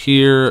you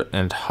here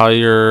and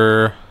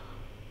hire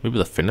maybe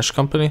the Finnish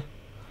company?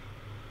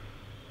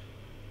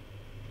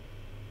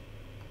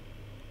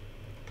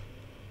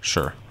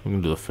 Sure, we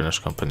can do the Finnish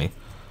company.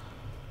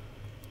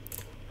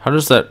 How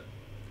does that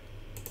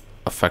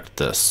affect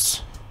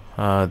this?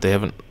 They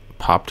haven't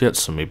popped yet,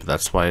 so maybe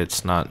that's why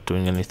it's not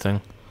doing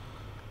anything.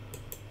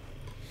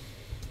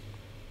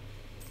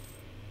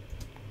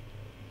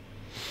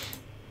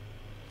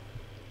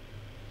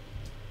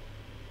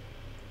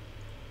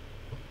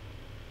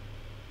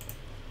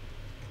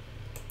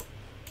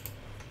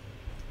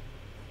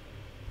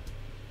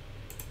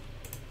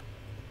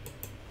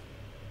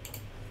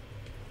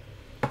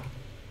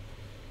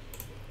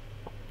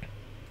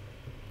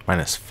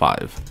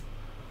 -5.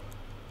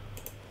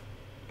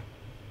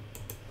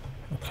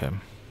 Okay.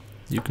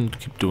 You can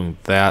keep doing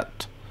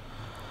that.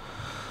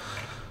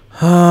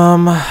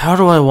 How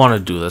do I want to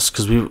do this?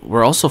 Because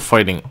we're also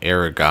fighting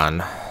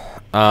Aragon.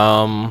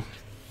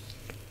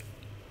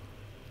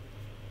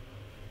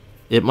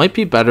 It might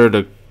be better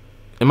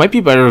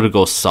to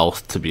go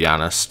south, to be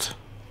honest.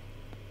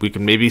 We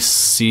can maybe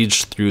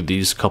siege through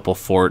these couple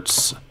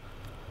forts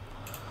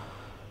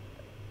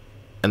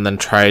and then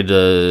try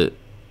to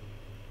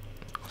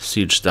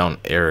siege down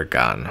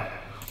Aragon.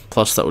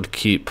 Plus that would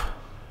keep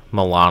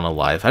Milan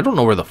alive. I don't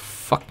know where the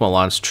fuck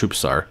Milan's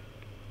troops are.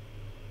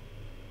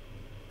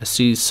 I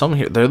see some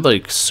here. They're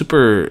like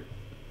super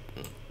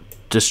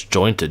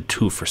disjointed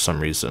too for some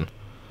reason.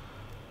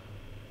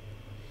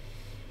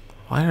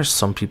 Why are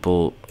some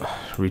people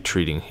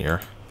retreating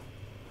here?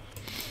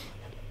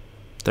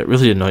 That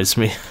really annoys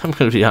me. I'm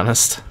gonna be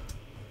honest.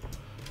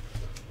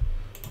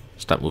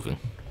 Stop moving.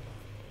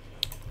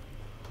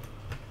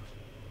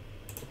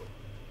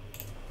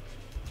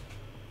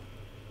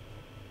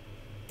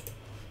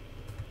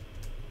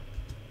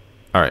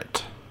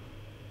 Alright.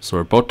 So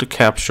we're about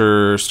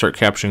to start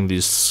capturing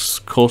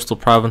these coastal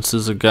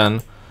provinces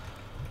again.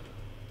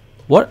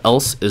 What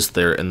else is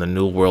there in the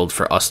New World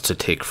for us to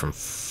take from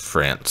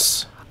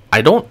France?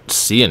 I don't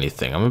see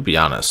anything, I'm gonna be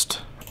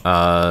honest.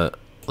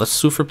 Let's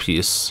sue for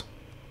peace.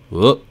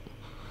 Whoop.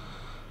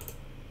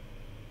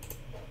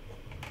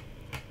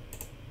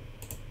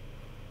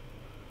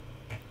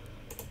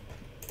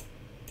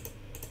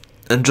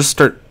 And just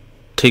start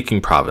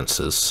taking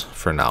provinces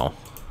for now.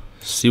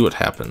 See what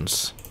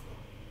happens.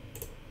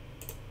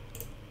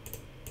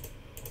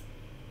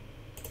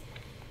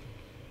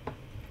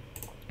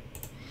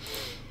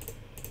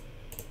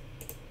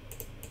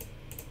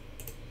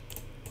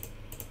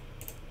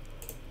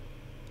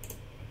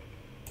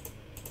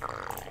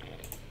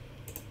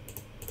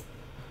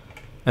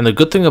 And the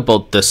good thing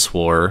about this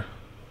war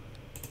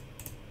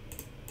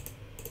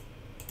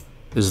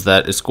is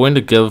that it's going to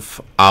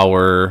give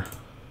our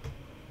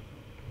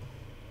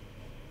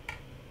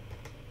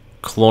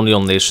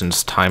colonial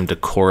nations time to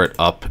core it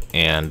up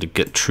and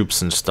get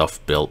troops and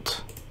stuff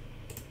built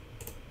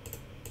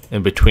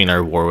in between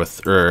our war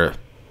with,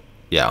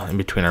 in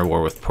between our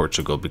war with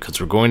Portugal,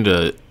 because we're going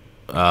to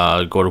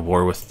go to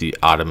war with the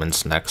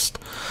Ottomans next.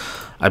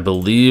 I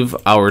believe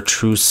our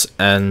truce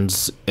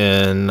ends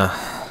in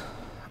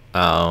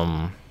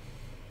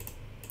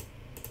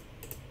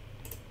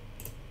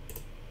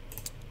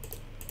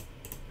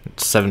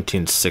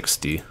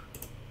 1760.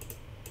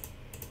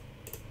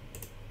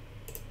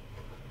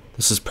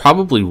 This is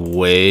probably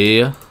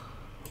way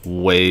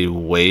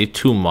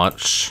too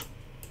much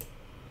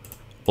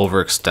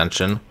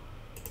overextension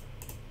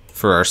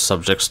for our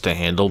subjects to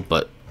handle,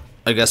 but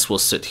I guess we'll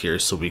sit here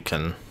so we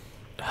can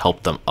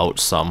help them out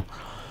some.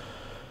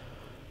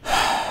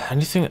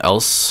 Anything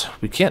else?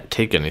 We can't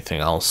take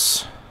anything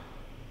else.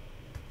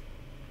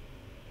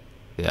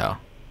 Yeah.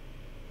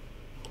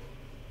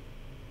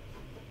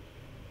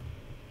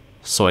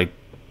 So I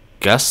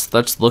guess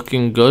that's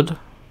looking good.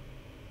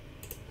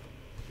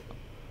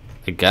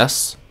 I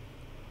guess.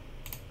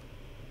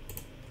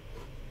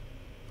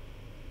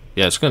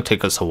 Yeah, it's going to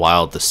take us a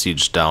while to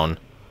siege down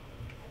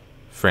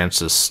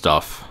France's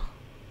stuff.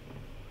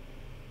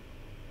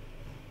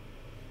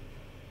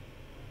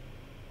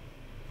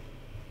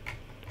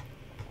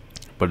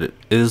 But it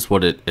is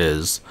what it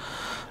is.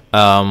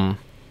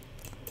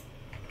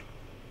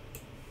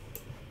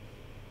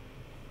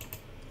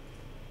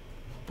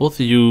 Both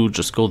of you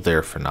just go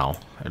there for now.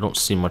 I don't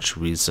see much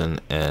reason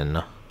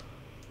in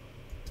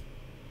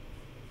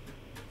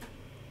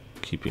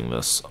keeping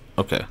this.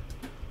 Okay.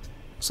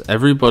 Is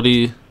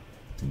everybody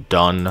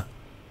done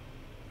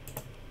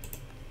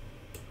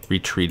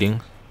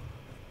retreating?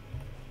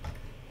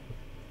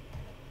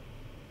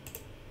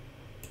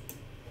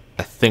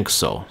 I think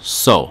so.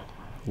 So,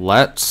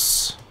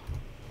 let's...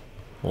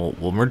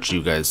 we'll merge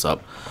you guys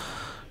up.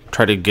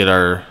 Try to get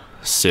our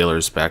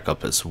sailors back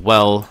up as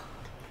well.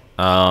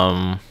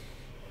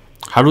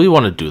 How do we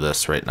want to do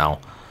this right now?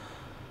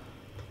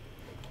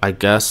 I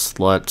guess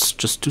let's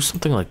just do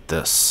something like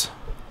this.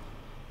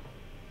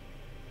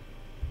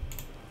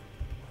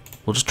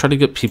 We'll just try to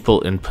get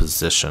people in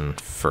position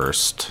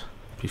first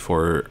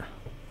before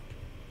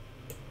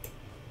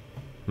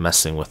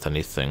messing with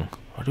anything.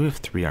 Why do we have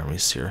 3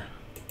 armies here?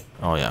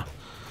 Oh yeah.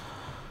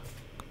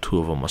 2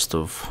 of them must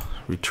have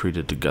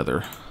retreated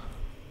together.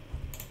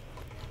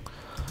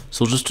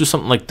 So we'll just do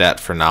something like that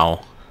for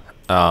now.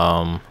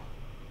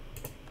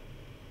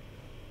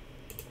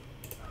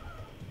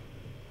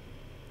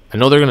 I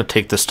know they're going to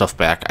take this stuff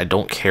back. I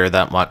don't care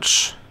that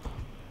much.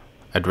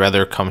 I'd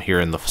rather come here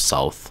in the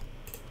south.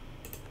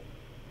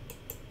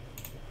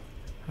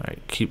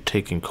 Alright, keep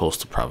taking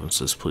coastal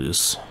provinces,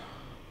 please.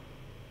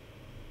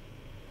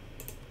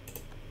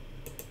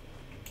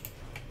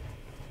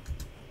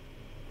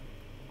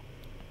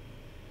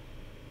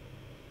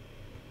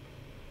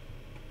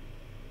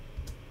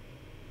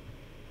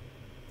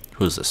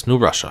 Who is this? New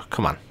Russia.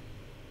 Come on.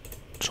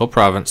 Show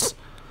province.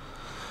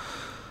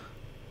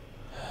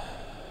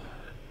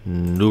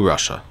 New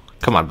Russia.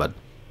 Come on, bud.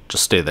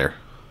 Just stay there.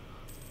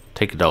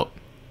 Take it out.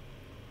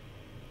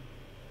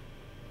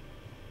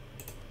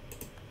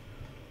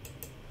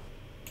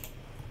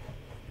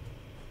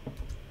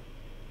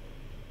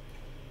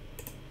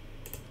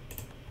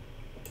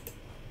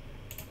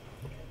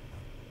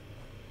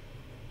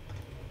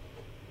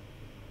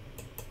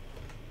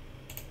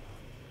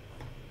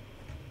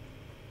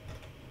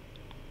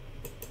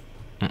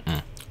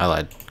 I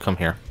lied. Come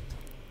here.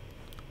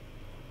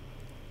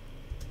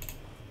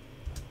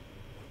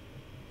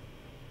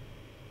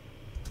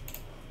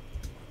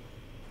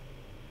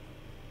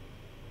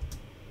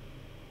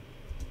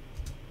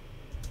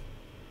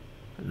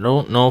 I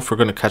don't know if we're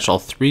going to catch all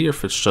 3 or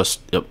if it's just...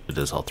 Yep, it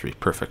is all 3.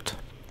 Perfect.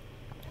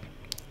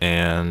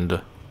 And...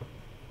 oh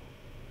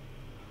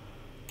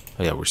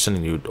yeah, we're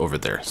sending you over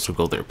there. So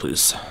go there,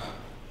 please.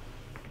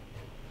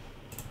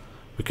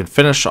 We can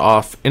finish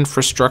off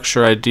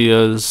infrastructure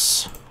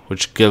ideas,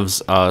 which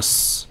gives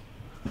us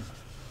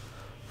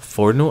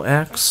 4 new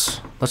acts.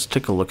 Let's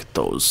take a look at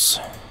those.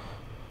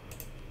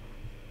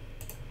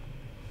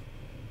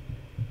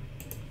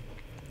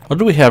 What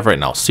do we have right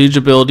now? Siege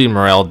ability,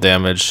 morale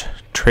damage,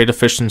 trade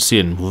efficiency,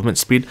 and movement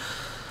speed.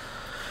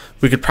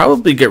 We could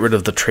probably get rid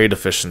of the trade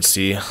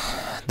efficiency.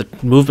 The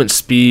movement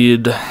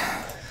speed,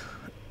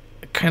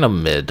 kind of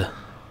mid.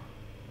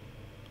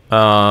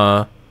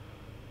 I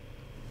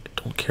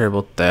don't care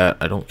about that.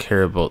 I don't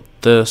care about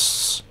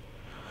this.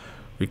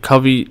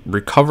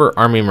 Recover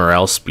army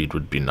morale speed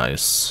would be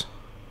nice.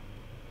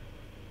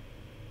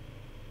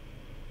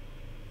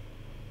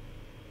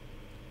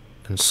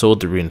 And so would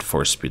the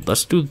reinforced speed.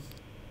 Let's do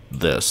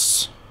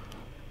this.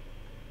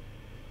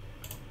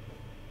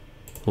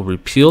 We'll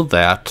repeal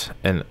that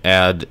and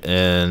add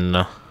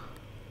in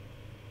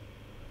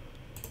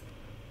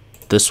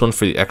this one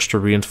for the extra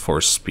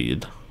reinforced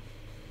speed.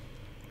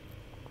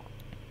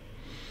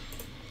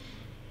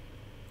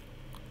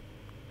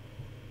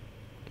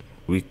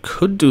 We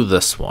could do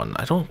this one.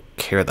 I don't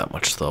care that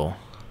much though.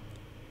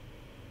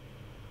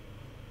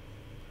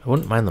 I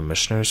wouldn't mind the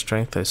missionary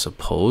strength, I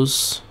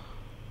suppose.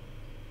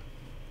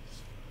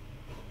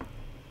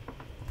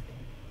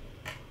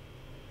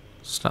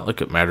 It's not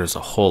like it matters a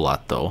whole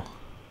lot though.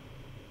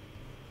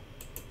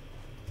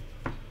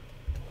 I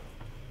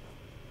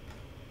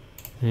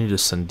need to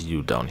send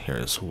you down here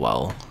as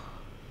well.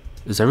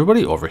 Is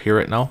everybody over here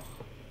right now?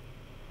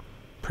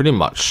 Pretty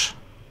much.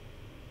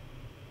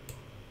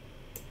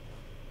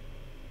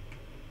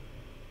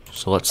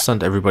 So let's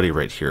send everybody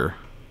right here.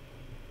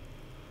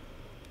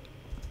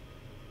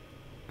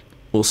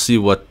 We'll see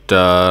what,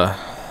 God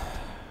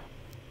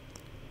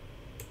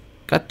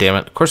damn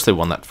it. Of course they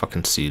won that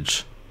fucking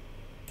siege.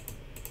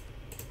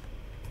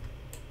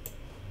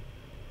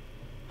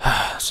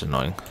 That's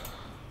annoying.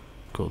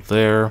 Go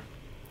there.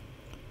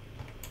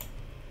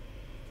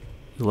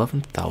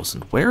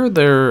 11,000. Where are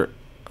there?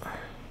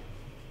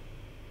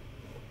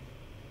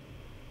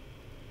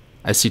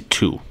 I see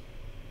 2.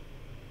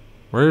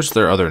 Where's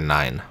their other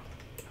 9?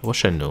 I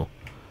wish I knew.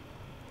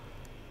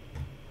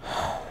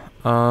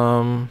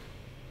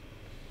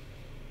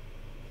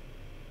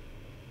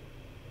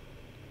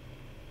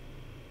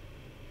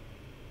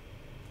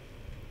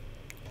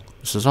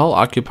 This is all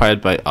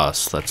occupied by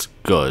us. That's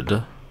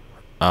good.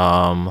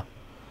 I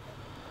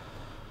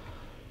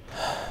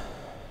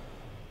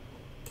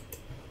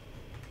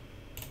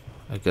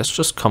guess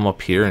just come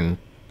up here and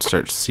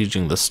start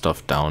sieging this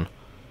stuff down.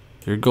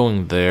 You're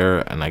going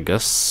there, and I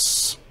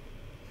guess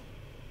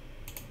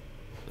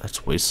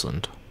that's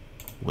wasteland.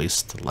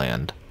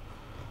 Wasteland.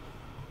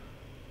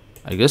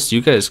 I guess you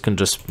guys can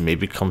just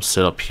maybe come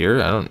sit up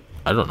here.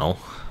 I don't know.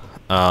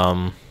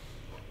 Come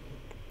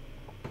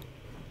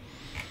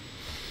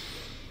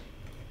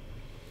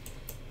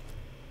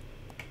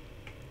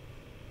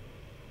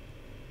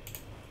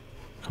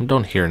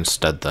down here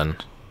instead then.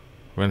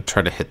 We're gonna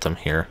try to hit them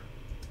here.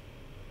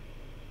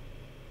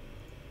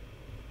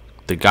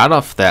 They got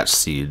off that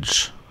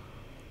siege.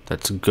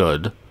 That's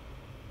good.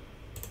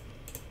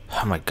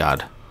 Oh my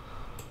god.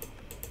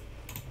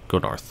 Go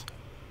north.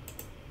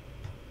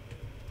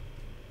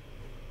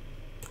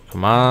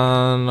 Come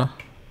on.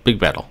 Big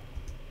battle.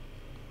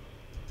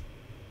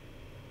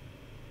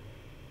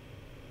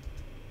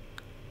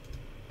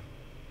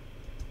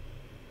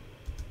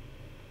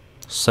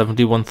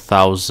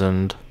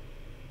 $71,000.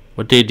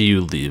 What day do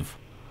you leave?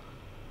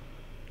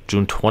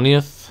 June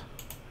 20th?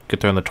 Get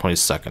there on the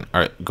 22nd.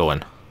 Alright, go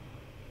in.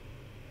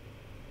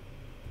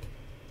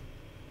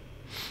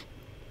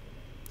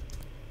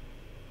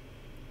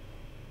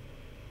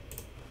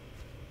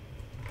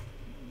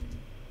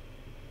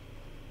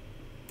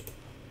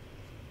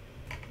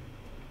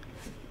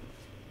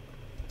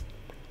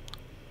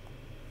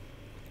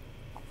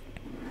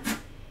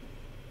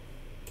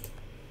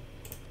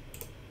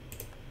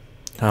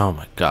 Oh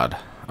my god.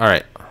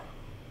 Alright.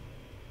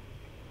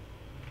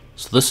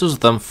 So this is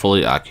them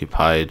fully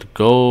occupied.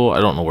 Go,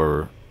 I don't know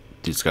where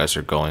these guys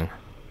are going.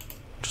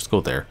 Just go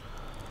there.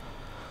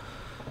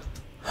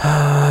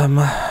 I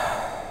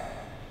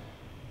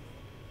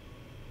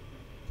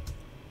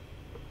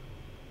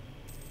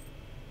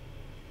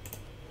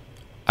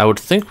would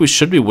think we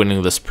should be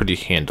winning this pretty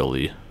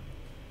handily.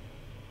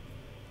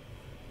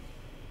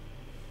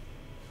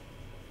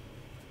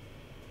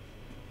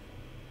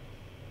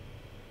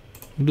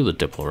 Do the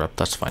Diplo rep,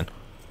 that's fine.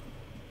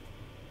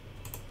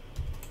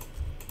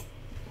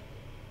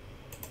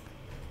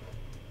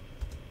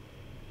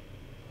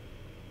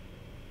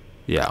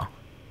 Yeah.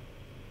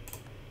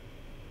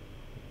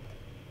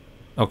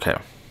 Okay.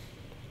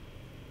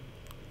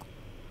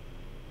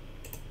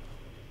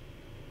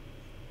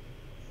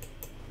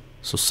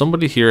 So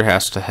somebody here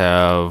has to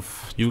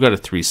have... You've got a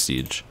 3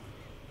 siege.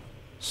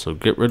 So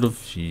get rid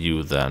of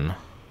you then.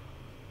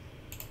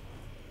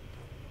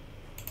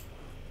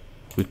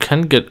 We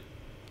can get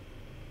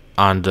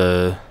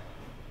onto...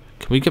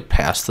 Can we get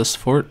past this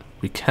fort?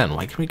 We can.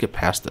 Why can we get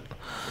past it?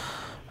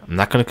 I'm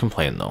not going to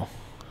complain though.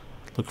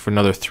 Look for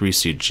another 3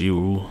 siege.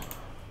 You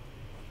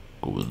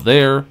go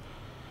there.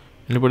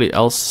 Anybody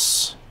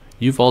else?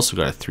 You've also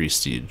got a 3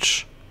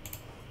 siege.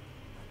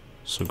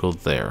 So go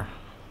there.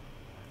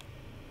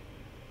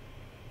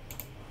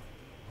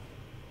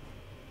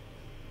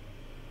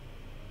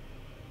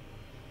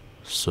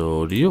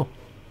 So do you.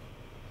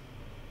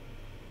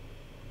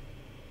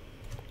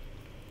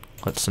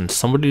 Let's send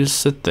somebody to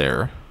sit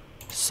there.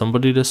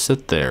 Somebody to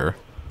sit there.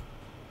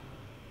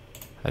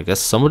 I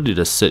guess somebody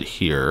to sit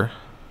here.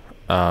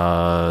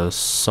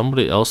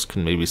 Somebody else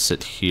can maybe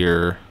sit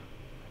here.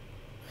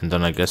 And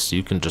then I guess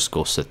you can just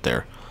go sit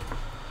there.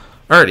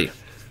 Alrighty.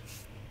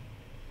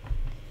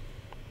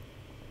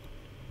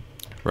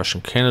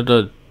 Russian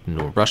Canada,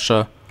 no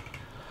Russia.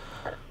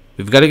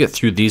 We've got to get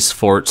through these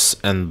forts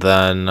and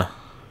then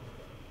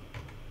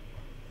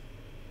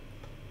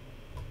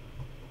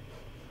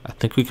I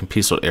think we can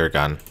peace out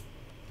Aragon.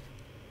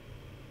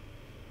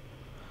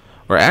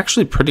 We're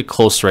actually pretty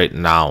close right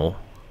now.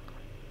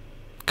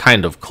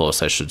 Kind of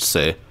close, I should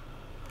say,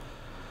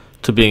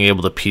 to being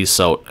able to peace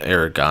out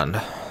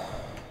Aragon.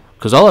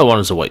 Because all I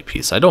want is a white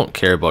peace. I don't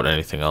care about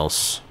anything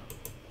else.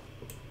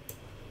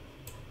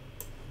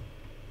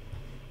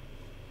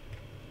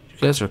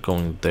 You guys are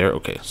going there.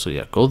 Okay, so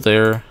yeah, go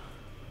there.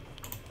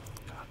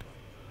 God.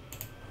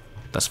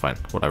 That's fine.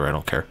 Whatever, I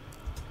don't care.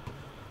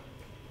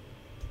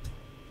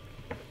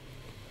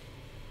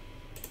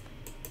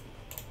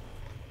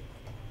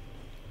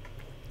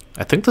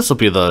 I think this will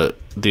be the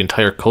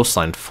entire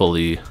coastline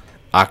fully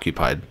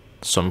occupied.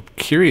 So I'm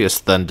curious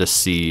then to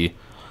see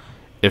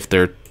if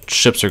their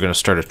ships are going to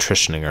start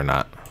attritioning or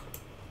not.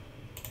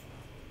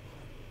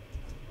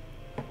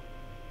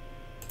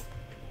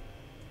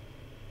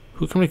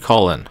 Who can we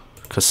call in?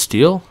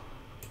 Castile?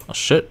 Oh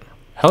shit.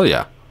 Hell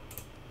yeah.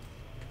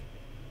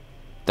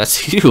 That's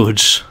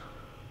huge.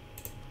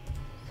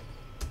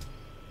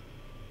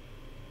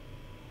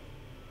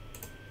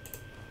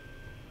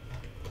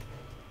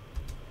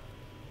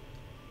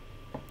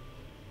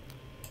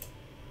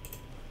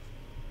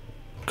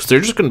 Because they're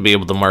just going to be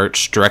able to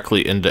march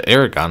directly into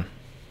Aragon.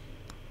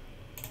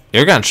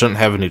 Aragon shouldn't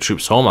have any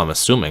troops home, I'm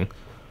assuming.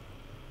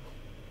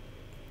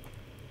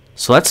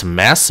 So that's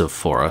massive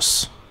for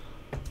us.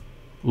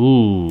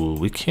 Ooh,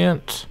 we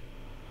can't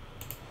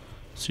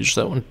siege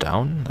that one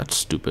down? That's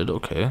stupid.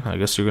 Okay, I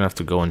guess you're going to have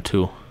to go in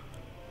too.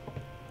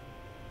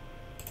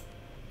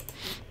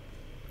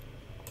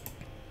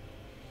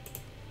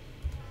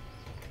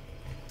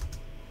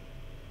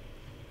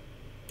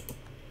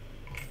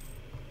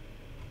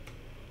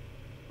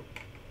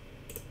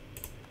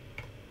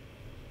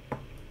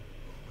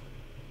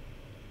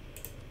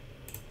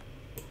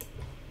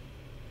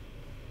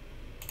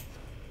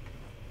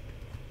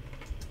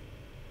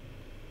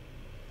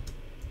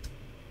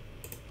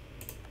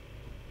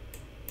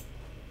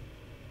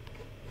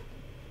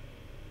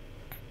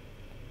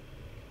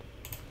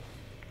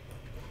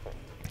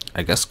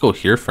 I guess go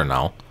here for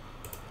now.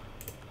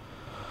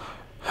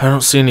 I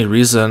don't see any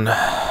reason to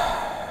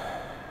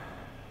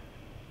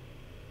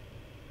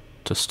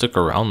stick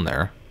around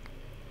there.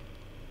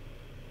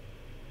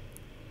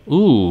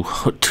 Ooh,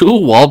 2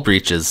 wall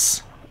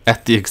breaches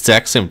at the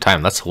exact same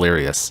time. That's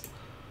hilarious.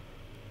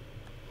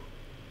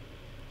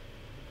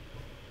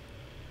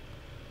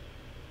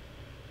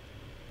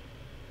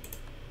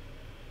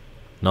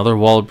 Another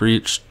wall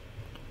breach.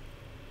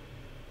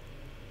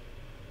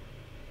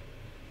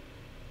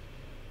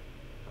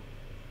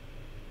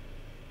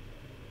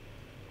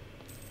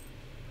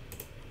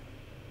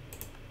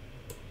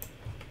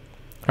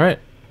 Alright,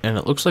 and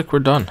it looks like we're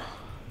done.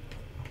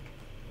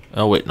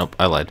 Oh wait, nope,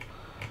 I lied.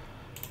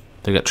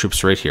 They got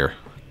troops right here.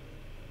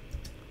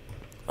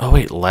 Oh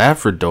wait,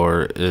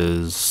 Labrador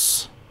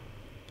is...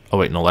 Oh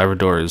wait, no,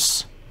 Labrador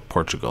is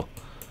Portugal.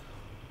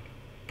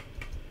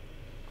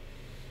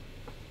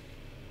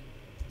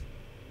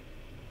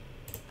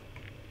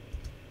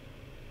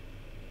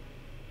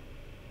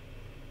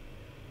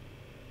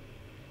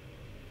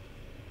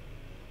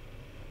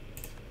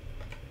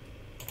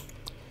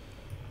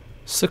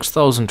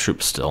 $6,000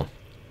 troops still.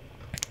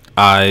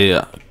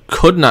 I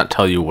could not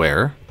tell you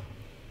where,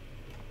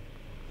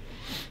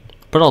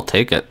 but I'll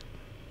take it.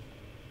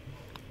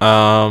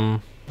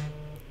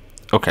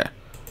 Okay.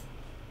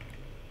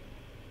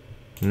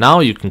 Now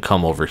you can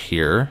come over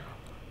here.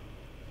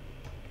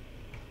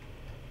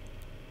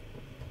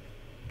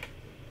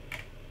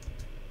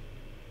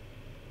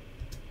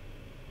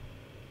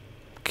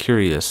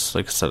 Curious,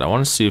 like I said, I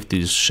want to see if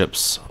these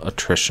ships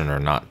attrition or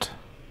not.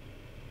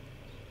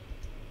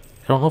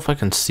 I don't know if I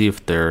can see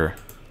if they're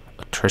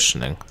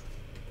attritioning,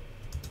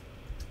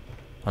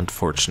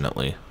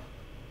 unfortunately.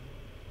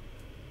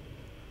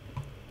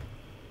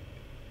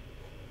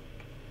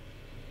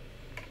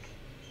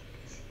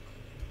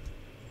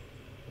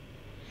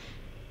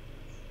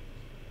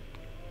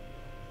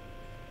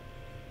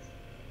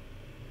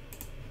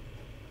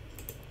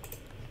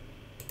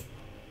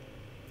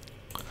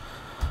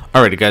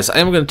 Alrighty guys, I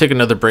am going to take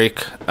another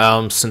break,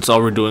 since all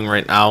we're doing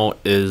right now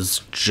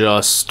is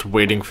just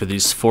waiting for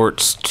these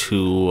forts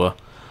to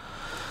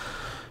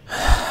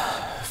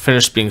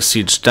finish being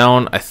sieged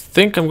down. I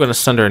think I'm going to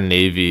send our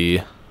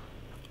navy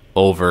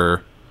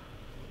over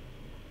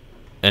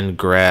and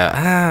grab...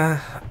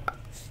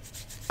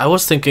 I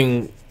was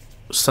thinking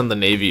send the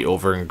navy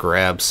over and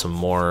grab some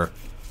more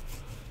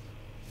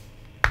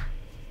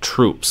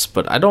troops,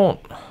 but I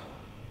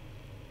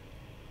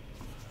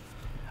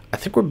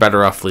think we're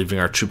better off leaving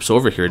our troops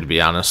over here, to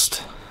be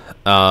honest.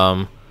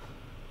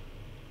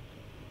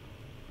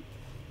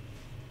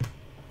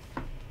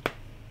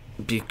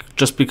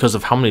 Just because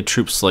of how many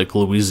troops like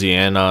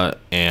Louisiana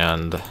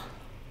and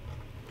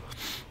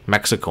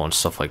Mexico and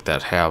stuff like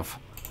that have.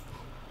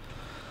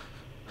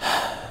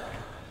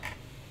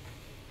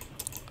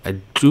 I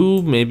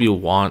do maybe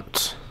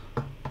want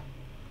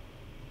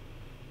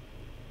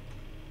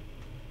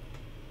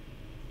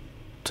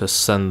to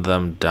send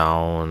them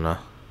down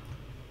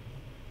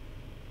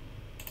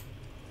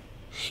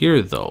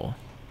here, though,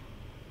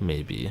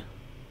 maybe.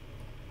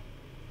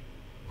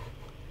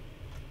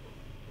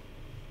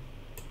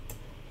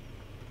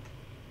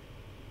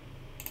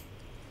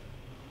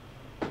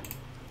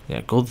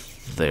 Yeah, go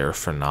there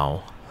for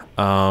now.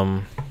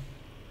 Are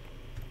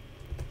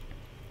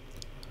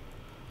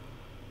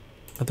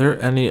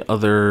there any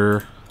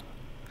other...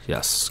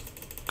 Yes,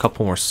 a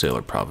couple more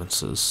sailor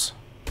provinces.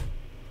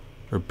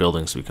 Or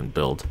buildings we can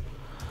build.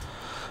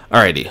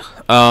 Alrighty.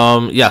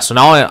 Yeah, so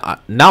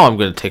now I'm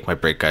going to take my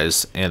break,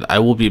 guys. And I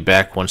will be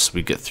back once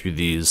we get through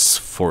these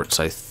forts,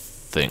 I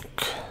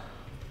think.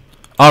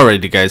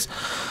 Alrighty, guys.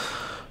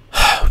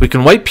 We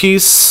can white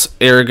peace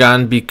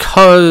Aragon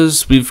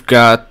because we've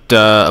got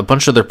a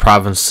bunch of their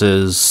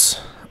provinces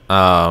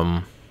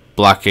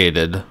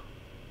blockaded.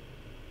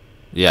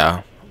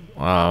 Yeah.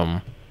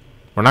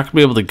 We're not going to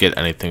be able to get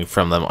anything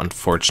from them,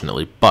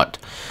 unfortunately. But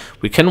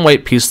we can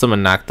white peace them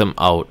and knock them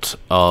out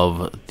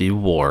of the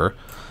war.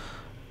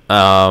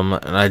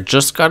 And I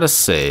just got to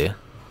say,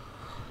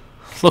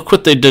 look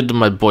what they did to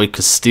my boy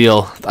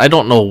Castile. I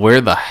don't know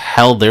where the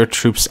hell their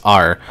troops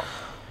are.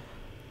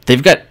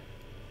 They've got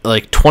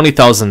like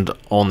 20,000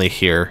 only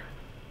here.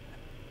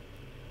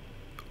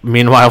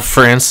 Meanwhile,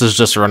 France is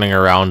just running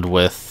around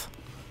with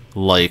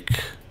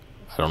like,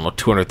 I don't know,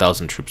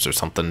 200,000 troops or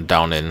something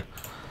down in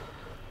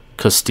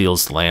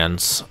Castile's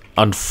lands.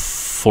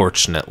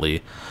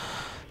 Unfortunately,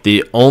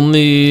 the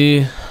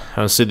only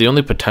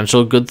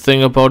potential good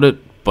thing about it,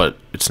 but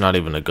it's not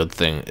even a good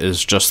thing,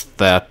 is just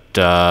that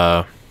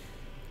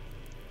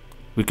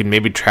we could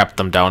maybe trap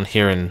them down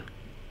here and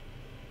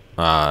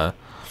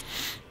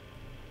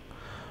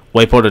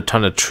wipe out a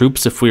ton of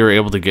troops if we were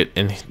able to get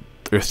in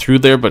or through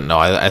there. But no,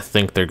 I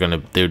think they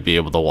would be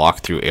able to walk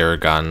through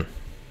Aragon.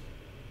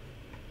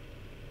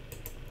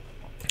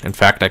 In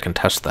fact, I can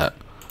test that.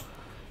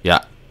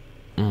 Yeah.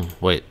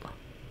 Wait.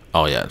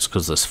 Oh yeah, it's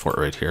because this fort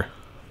right here.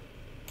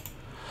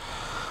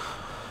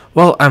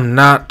 Well, I'm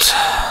not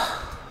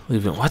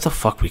leaving. What the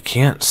fuck? We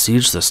can't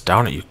siege this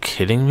down. Are you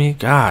kidding me?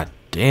 God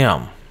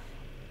damn.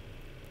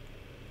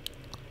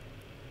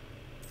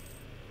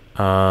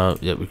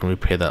 Yeah, we can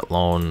repay that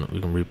loan. We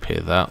can repay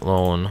that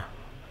loan.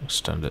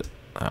 Extend it.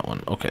 That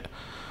one. Okay.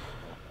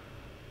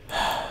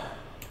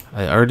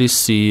 I already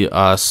see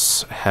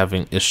us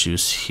having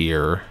issues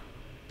here.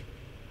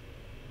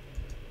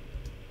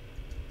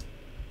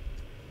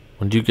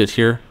 When do you get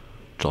here?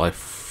 July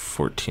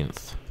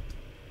 14th.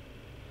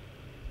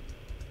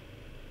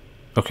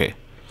 Okay.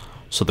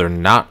 So they're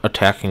not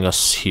attacking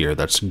us here.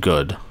 That's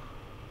good.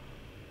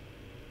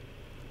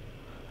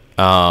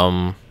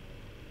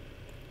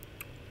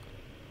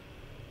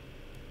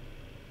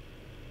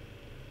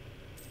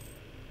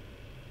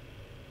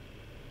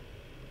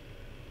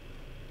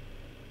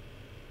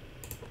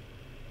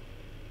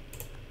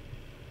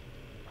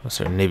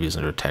 Our navy's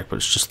under attack, but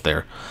it's just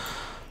there.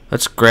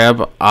 Let's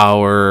grab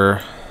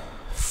our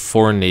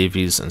 4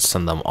 navies and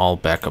send them all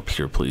back up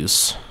here,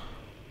 please.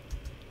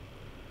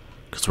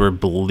 Because we're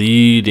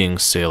bleeding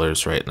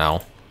sailors right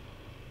now.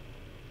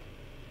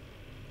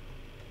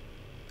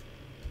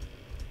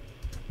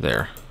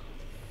 There.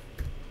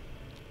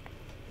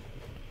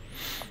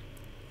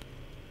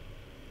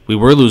 We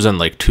were losing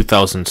like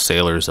 2,000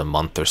 sailors a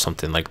month or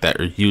something like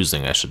that, or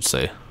using, I should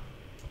say.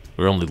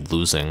 We're only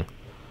losing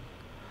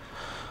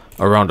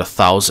around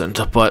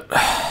 1,000, but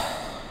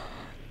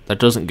that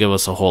doesn't give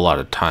us a whole lot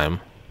of time.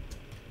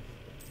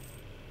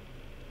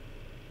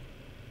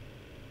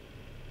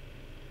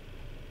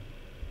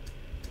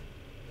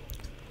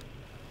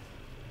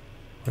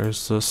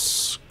 Where's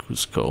this?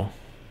 Cusco.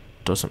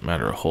 Doesn't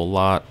matter a whole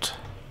lot.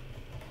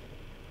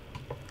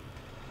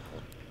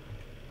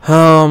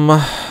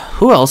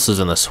 Who else is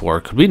in this war?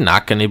 Could we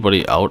knock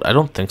anybody out? I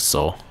don't think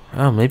so.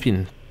 Oh,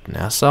 maybe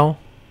Nassau?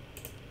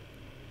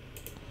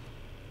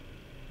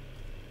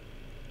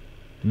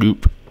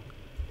 Nope.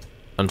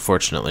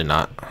 Unfortunately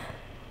not.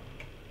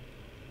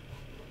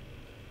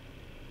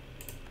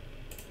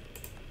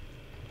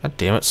 God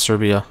damn it,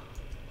 Serbia.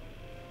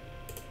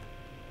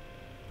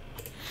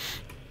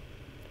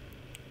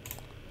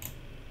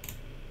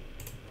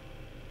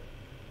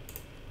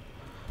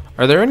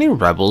 Are there any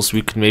rebels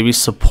we could maybe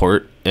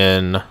support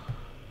in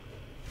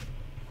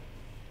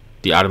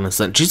the Ottomans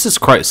then? Jesus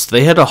Christ,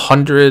 they had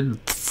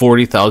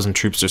 140,000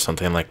 troops or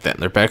something like that,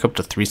 and they're back up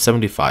to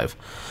 375.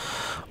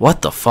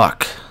 What the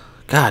fuck?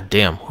 God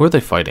damn, who are they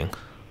fighting?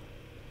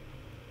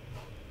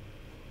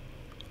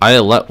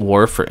 Iolette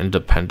War for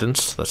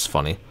Independence? That's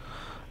funny.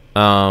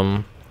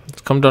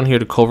 Let's come down here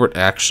to covert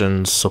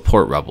actions,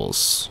 support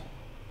rebels.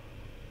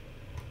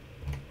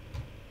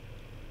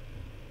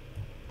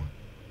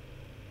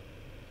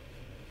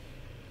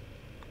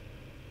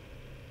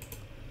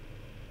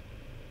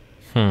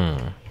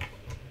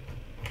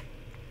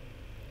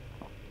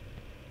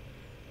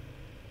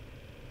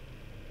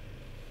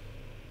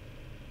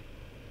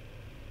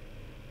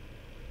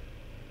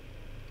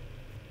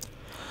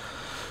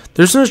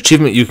 There's an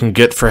achievement you can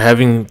get for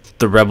having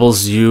the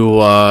rebels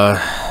you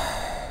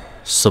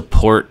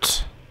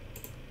support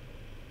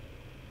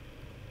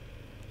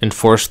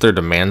enforce their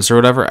demands or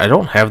whatever. I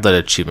don't have that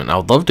achievement. I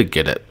would love to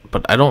get it,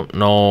 but I don't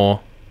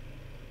know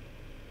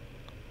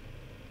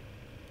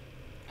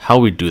how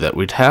we do that.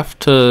 We'd have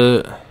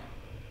to...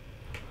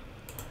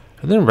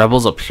 Are there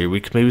rebels up here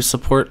we could maybe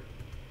support?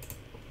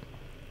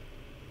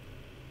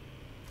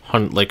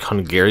 Like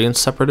Hungarian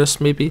separatists,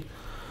 maybe?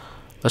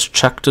 Let's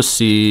check to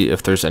see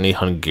if there's any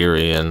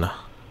Hungarian...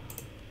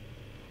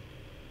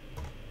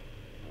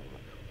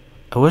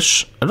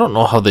 I don't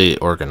know how they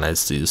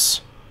organize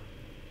these.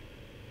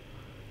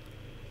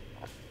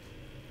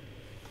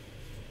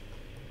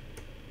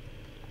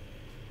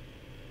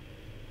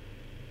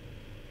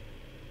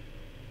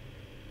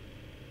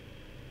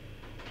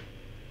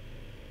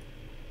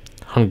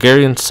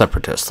 Hungarian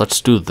separatists. Let's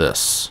do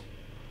this.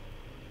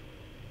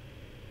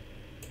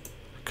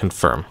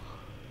 Confirm.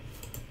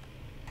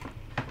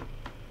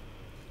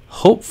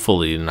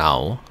 Hopefully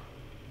now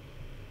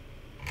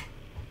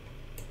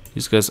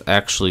these guys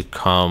actually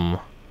come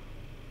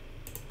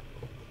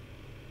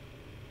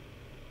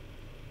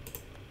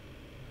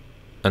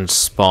and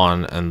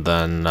spawn and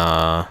then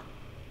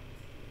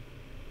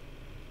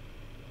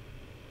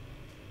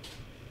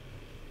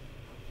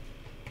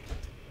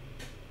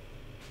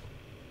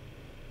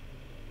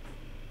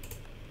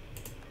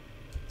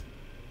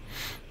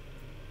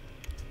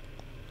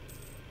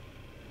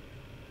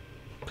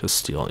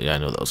Castile. Yeah, I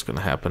knew that was going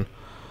to happen.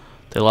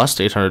 They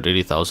lost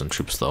 880,000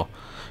 troops, though.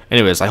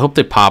 Anyways, I hope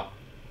they pop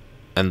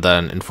and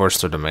then enforce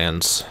their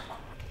demands.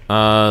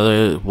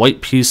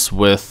 White peace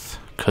with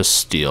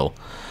Castile.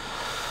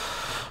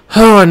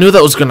 Oh, I knew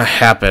that was going to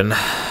happen.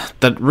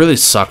 That really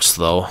sucks,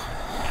 though.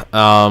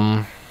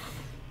 I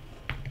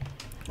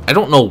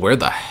don't know where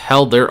the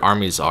hell their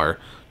armies are,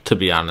 to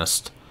be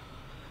honest.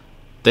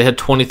 They had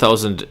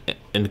 20,000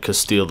 in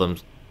Castile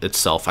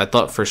itself. I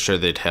thought for sure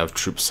they'd have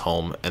troops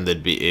home and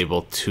they'd be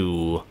able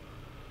to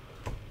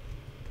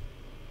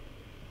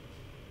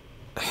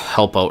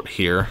help out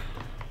here,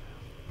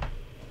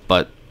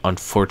 but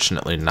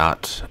unfortunately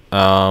not.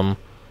 Good,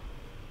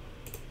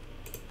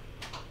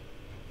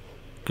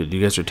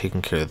 you guys are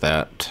taking care of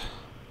that.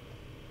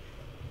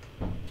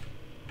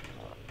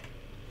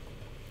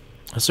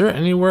 Is there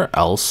anywhere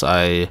else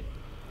I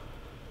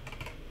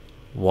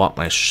want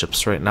my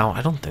ships right now?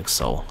 I don't think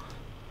so.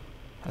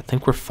 I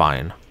think we're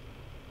fine.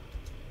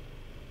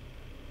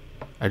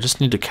 I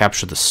just need to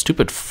capture the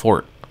stupid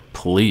fort,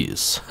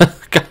 please.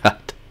 God.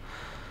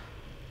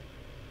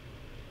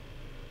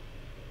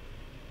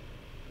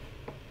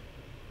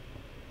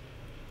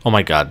 Oh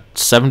my god,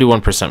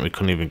 71%, we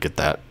couldn't even get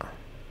that.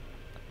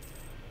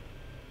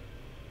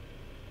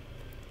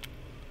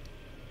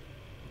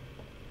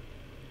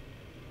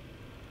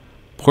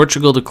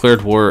 Portugal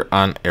declared war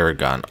on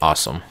Aragon.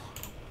 Awesome.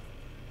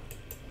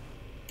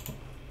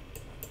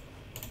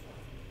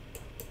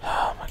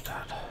 Oh my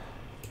god.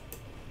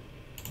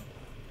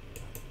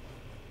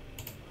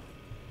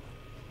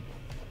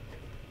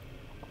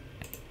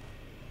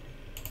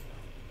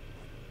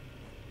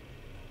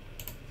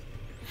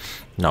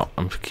 No,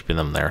 I'm keeping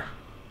them there.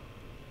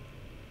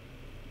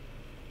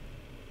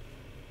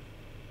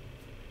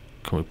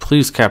 Can we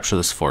please capture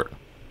this fort?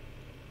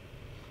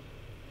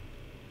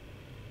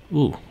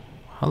 Ooh,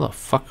 how the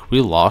fuck?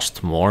 We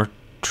lost more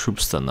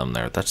troops than them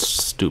there. That's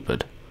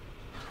stupid.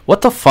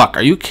 What the fuck?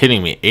 Are you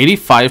kidding me?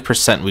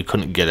 85% we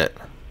couldn't get it.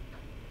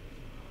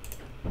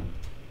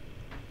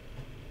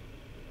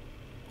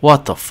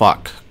 What the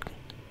fuck?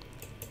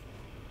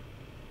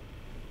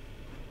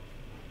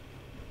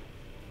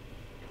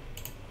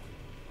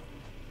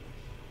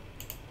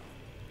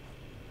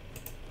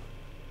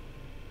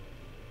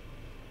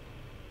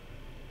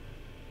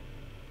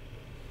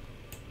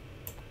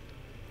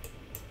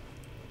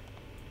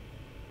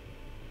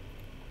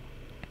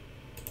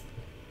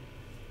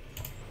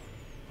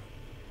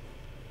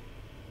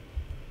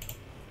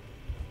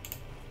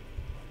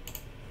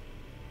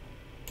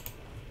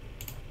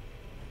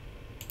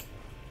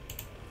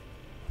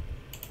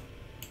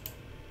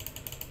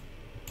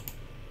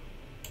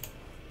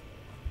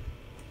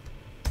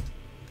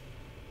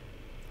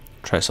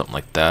 Try something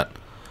like that.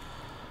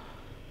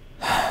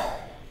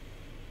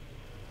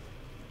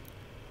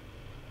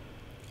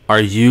 Are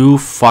you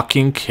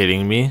fucking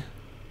kidding me?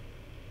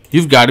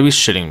 You've got to be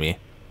shitting me.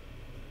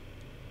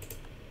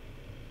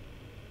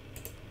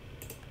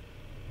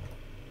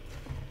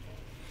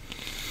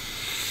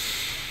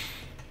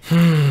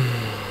 Hmm.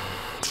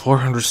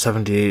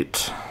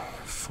 478,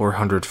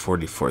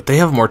 444. They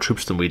have more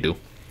troops than we do.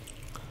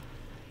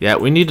 Yeah,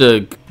 we need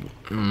to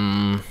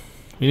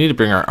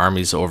bring our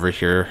armies over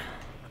here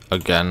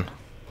again.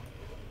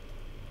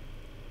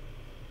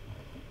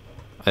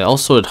 I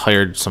also had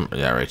hired some,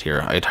 yeah, right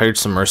here. I had hired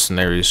some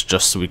mercenaries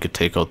just so we could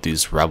take out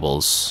these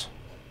rebels.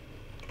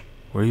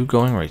 Where are you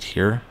going? Right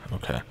here?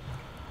 Okay.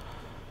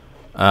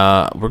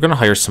 We're gonna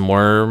hire some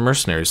more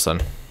mercenaries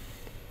then.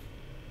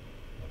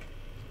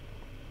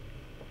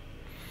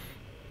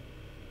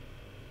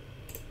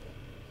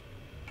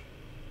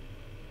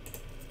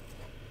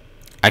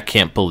 I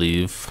can't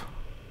believe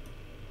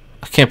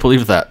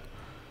that.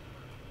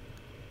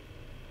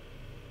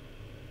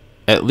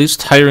 At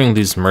least hiring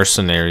these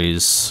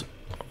mercenaries.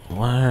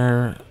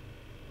 Where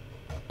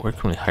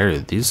can we hire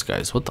these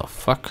guys? What the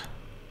fuck?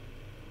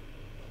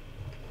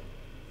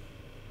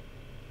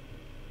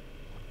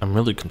 I'm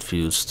really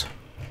confused.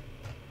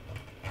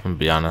 I'm gonna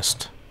be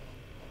honest.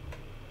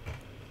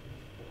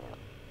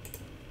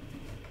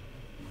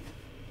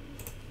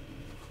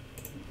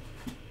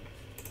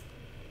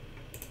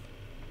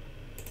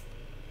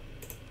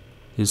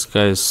 These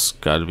guys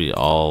gotta be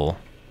all...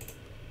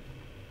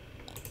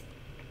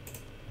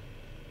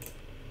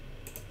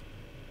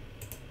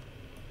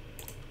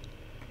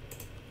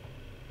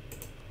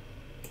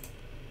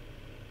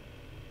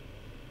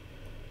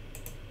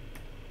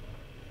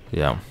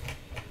 Yeah.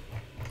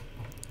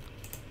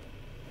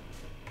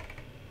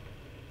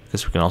 I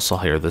guess we can also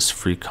hire this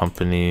free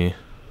company.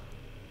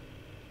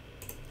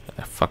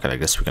 Fuck it, I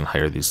guess we can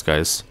hire these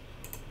guys.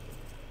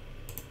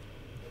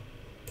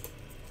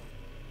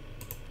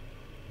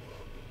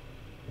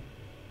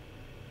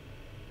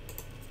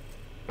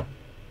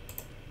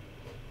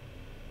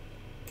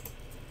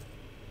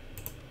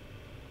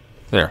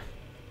 There.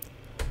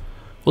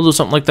 We'll do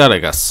something like that, I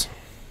guess.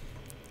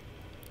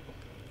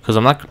 Because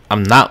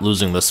I'm not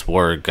losing this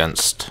war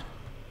against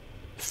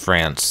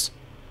France.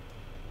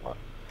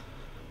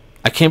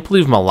 I can't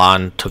believe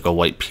Milan took a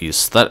white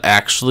piece. That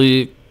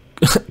actually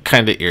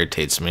kind of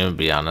irritates me, to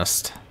be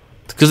honest.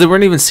 Because they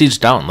weren't even sieged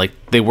down. Like,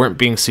 they weren't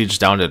being sieged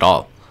down at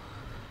all.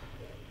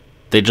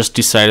 They just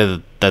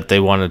decided that they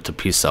wanted to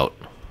peace out.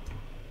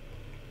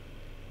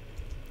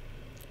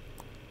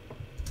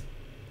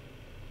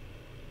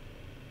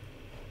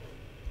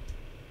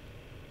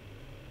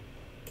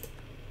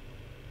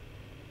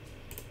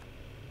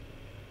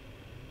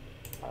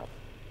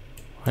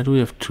 Why do we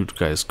have two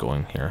guys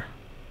going here?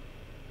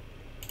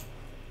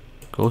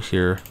 Go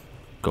here,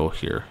 go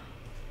here.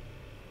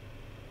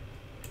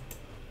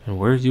 And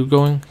where are you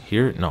going?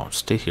 Here? No,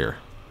 stay here.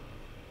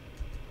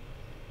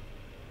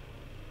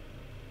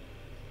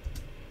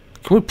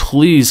 Can we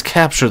please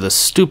capture this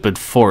stupid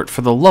fort,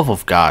 for the love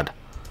of God?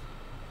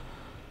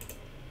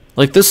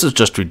 Like, this is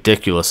just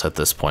ridiculous at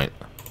this point.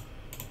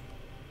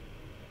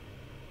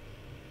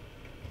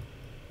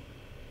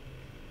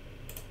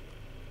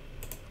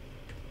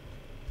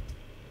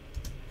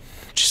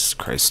 Jesus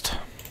Christ.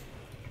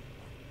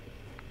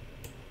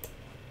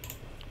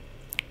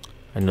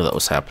 I knew that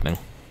was happening.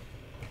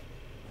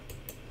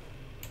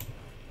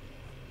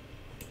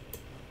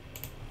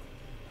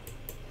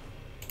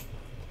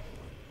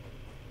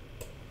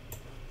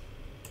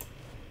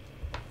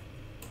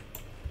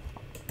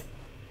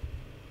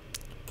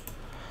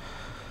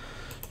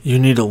 You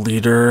need a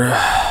leader.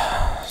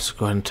 Let's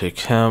go ahead and take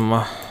him.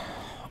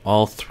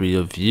 All three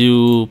of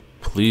you,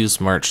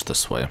 please march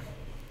this way.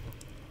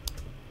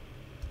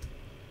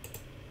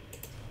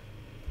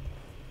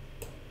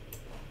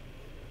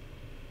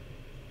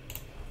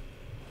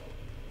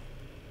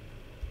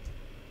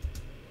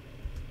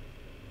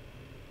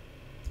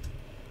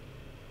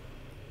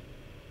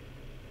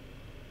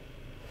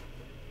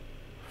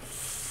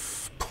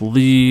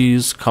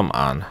 Please, come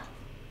on.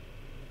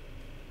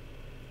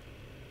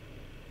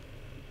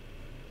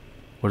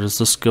 What does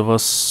this give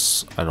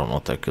us? I don't know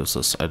what that gives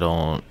us.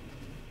 We're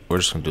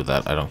just gonna do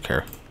that. I don't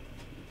care.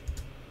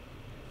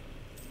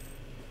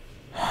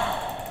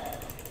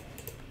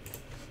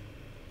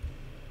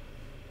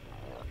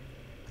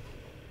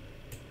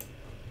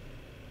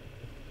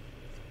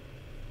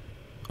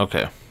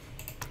 Okay.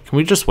 Can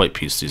we just white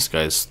piece these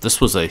guys?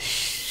 This was a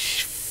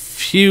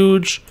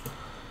huge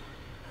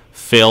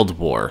failed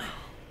war.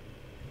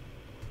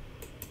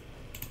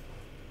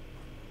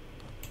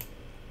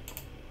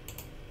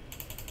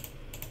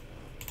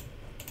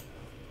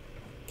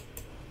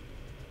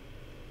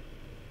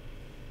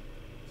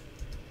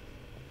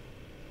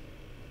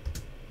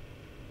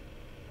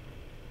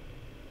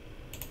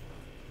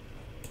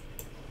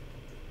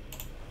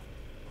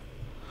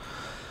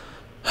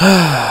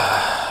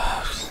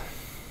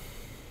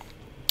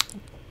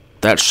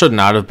 That should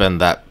not have been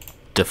that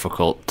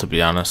difficult, to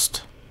be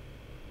honest.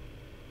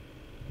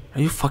 Are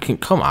you fucking...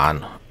 Come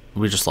on.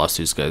 We just lost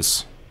these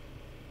guys.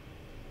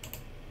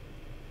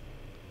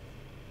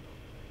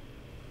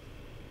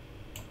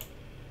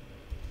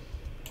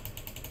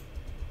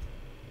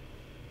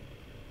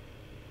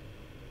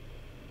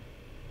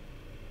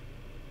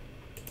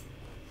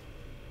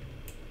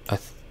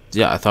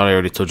 Yeah, I thought I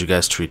already told you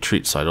guys to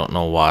retreat, so I don't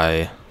know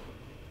why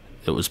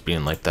it was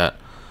being like that.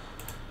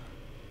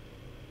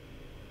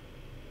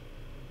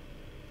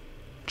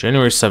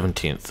 January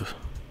 17th.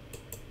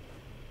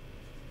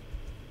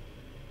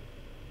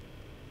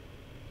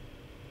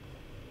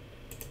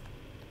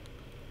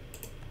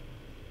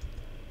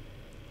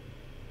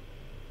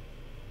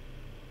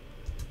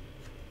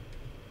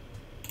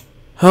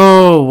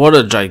 Oh, what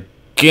a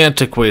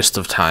gigantic waste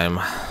of time.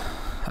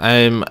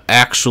 I'm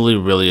actually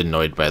really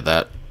annoyed by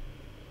that.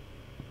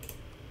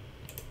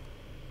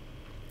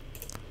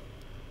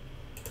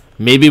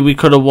 Maybe we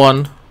could have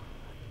won.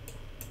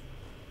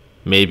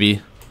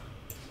 Maybe.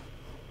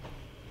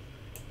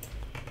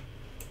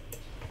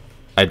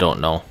 I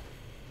don't know.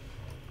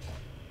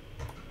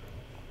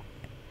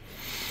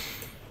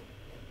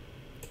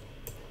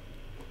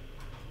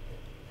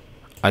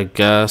 I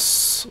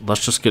guess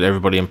let's just get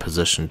everybody in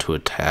position to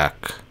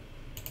attack.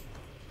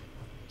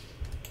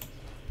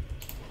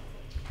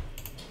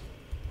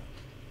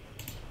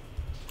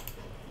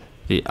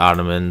 The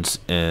Ottomans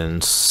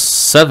in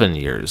 7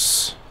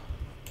 years.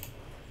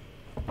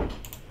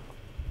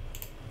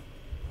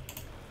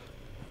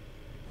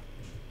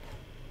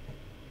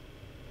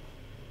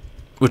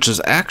 Which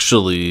is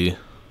actually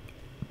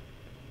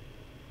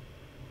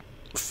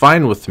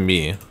fine with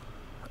me,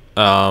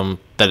 that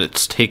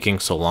it's taking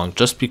so long,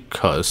 just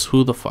because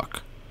who the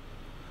fuck?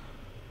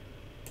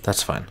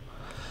 That's fine.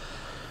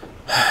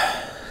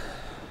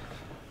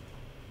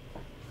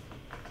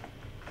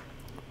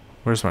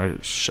 Where's my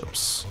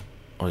ships?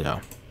 Oh yeah,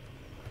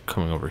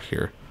 coming over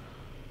here.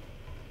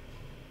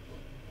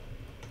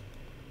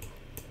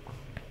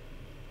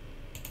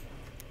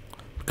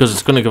 Because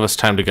it's going to give us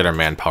time to get our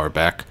manpower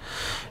back.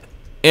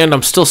 And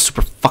I'm still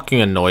super fucking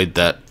annoyed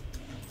that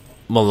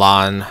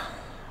Milan,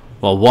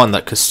 well, one,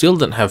 that Castile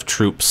didn't have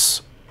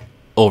troops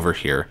over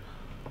here.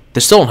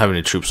 They still don't have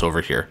any troops over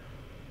here.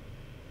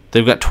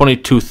 They've got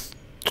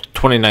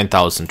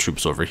 29,000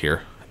 troops over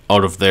here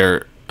out of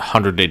their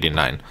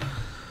 189.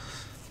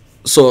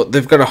 So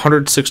they've got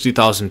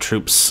 160,000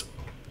 troops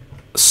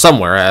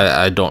somewhere.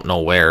 I don't know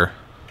where.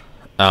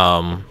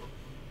 And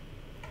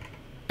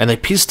they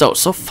pieced out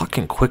so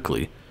fucking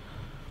quickly.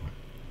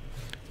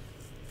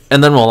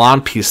 And then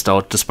Milan pieced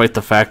out despite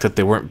the fact that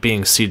they weren't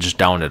being sieged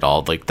down at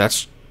all. Like,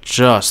 that's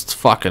just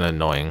fucking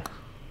annoying.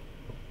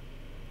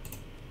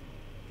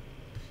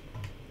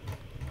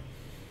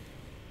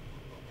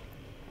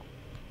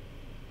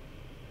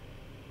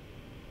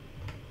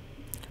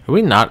 Are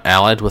we not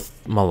allied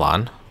with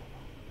Milan?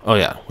 Oh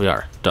yeah, we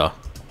are. Duh.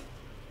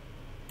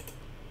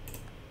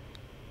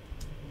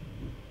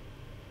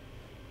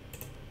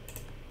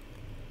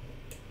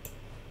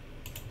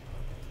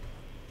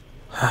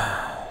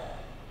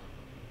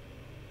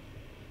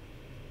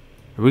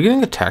 Are we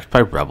getting attacked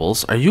by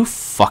rebels? Are you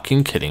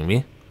fucking kidding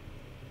me?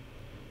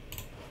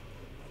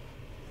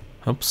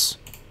 Oops.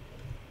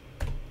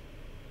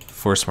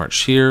 Force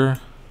march here.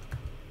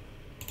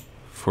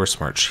 Force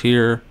march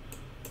here.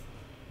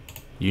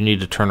 You need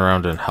to turn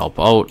around and help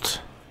out.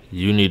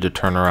 You need to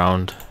turn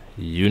around.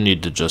 You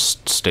need to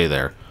just stay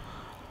there.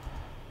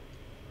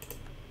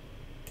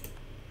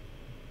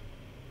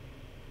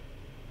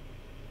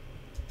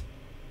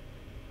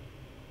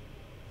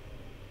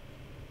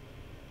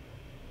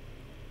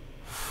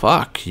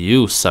 Fuck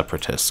you,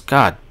 separatists.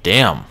 God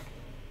damn.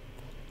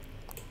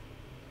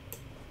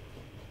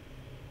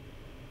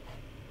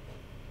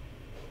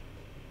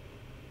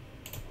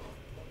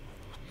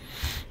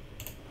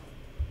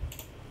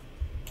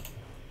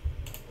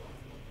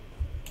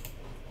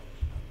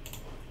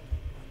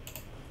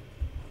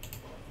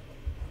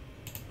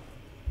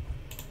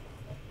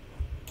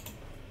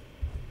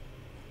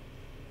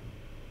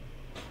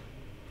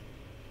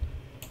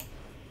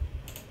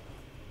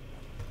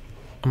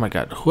 Oh my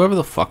god, whoever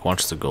the fuck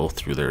wants to go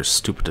through there is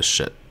stupid as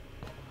shit.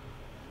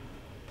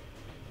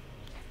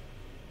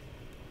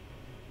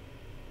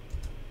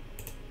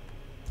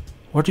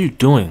 What are you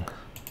doing?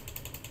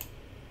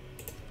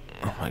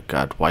 Oh my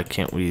god, why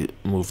can't we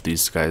move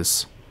these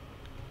guys?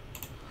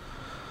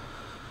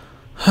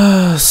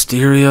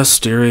 Styria,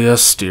 Styria,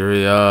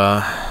 Styria.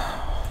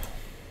 I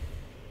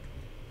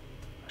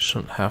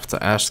shouldn't have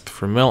to ask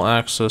for mill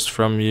access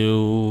from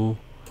you.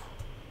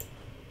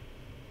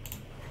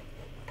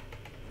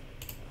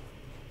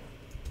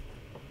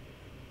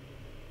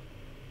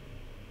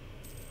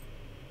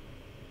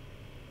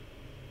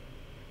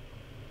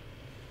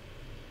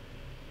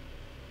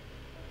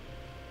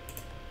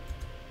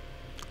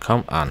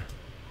 Come on.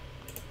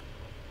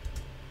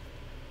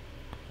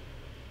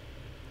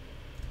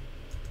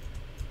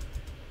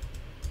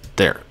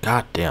 There.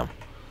 God damn.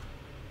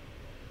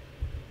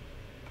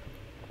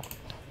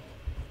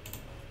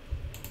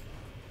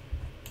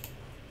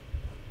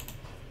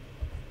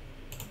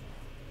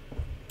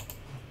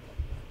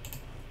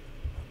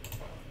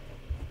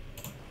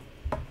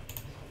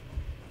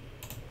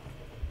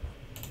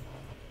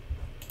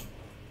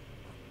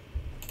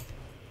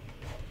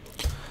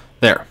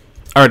 There.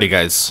 Alrighty,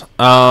 guys.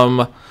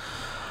 I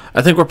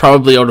think we're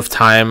probably out of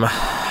time.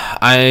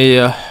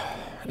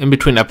 In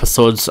between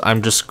episodes,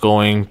 I'm just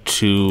going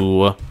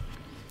to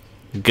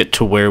get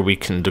to where we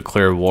can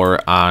declare war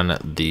on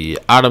the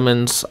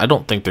Ottomans. I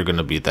don't think they're going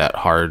to be that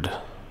hard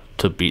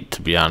to beat,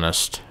 to be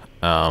honest.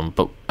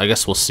 But I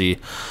guess we'll see.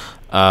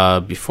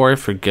 Before I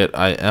forget,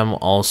 I am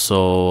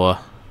also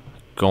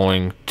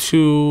going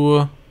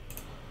to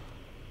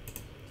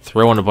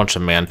throw in a bunch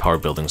of manpower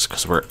buildings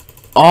because we're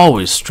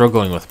always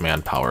struggling with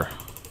manpower.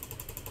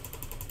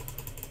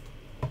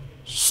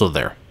 So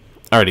there.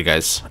 Alrighty,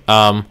 guys.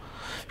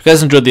 If you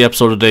guys enjoyed the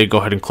episode today, go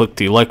ahead and click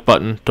the like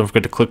button. Don't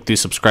forget to click the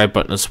subscribe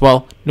button as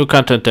well. New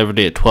content every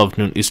day at 12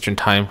 noon Eastern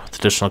Time, with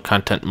additional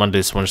content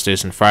Mondays,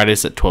 Wednesdays, and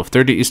Fridays at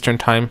 12:30 Eastern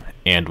Time.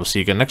 And we'll see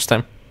you again next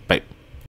time. Bye.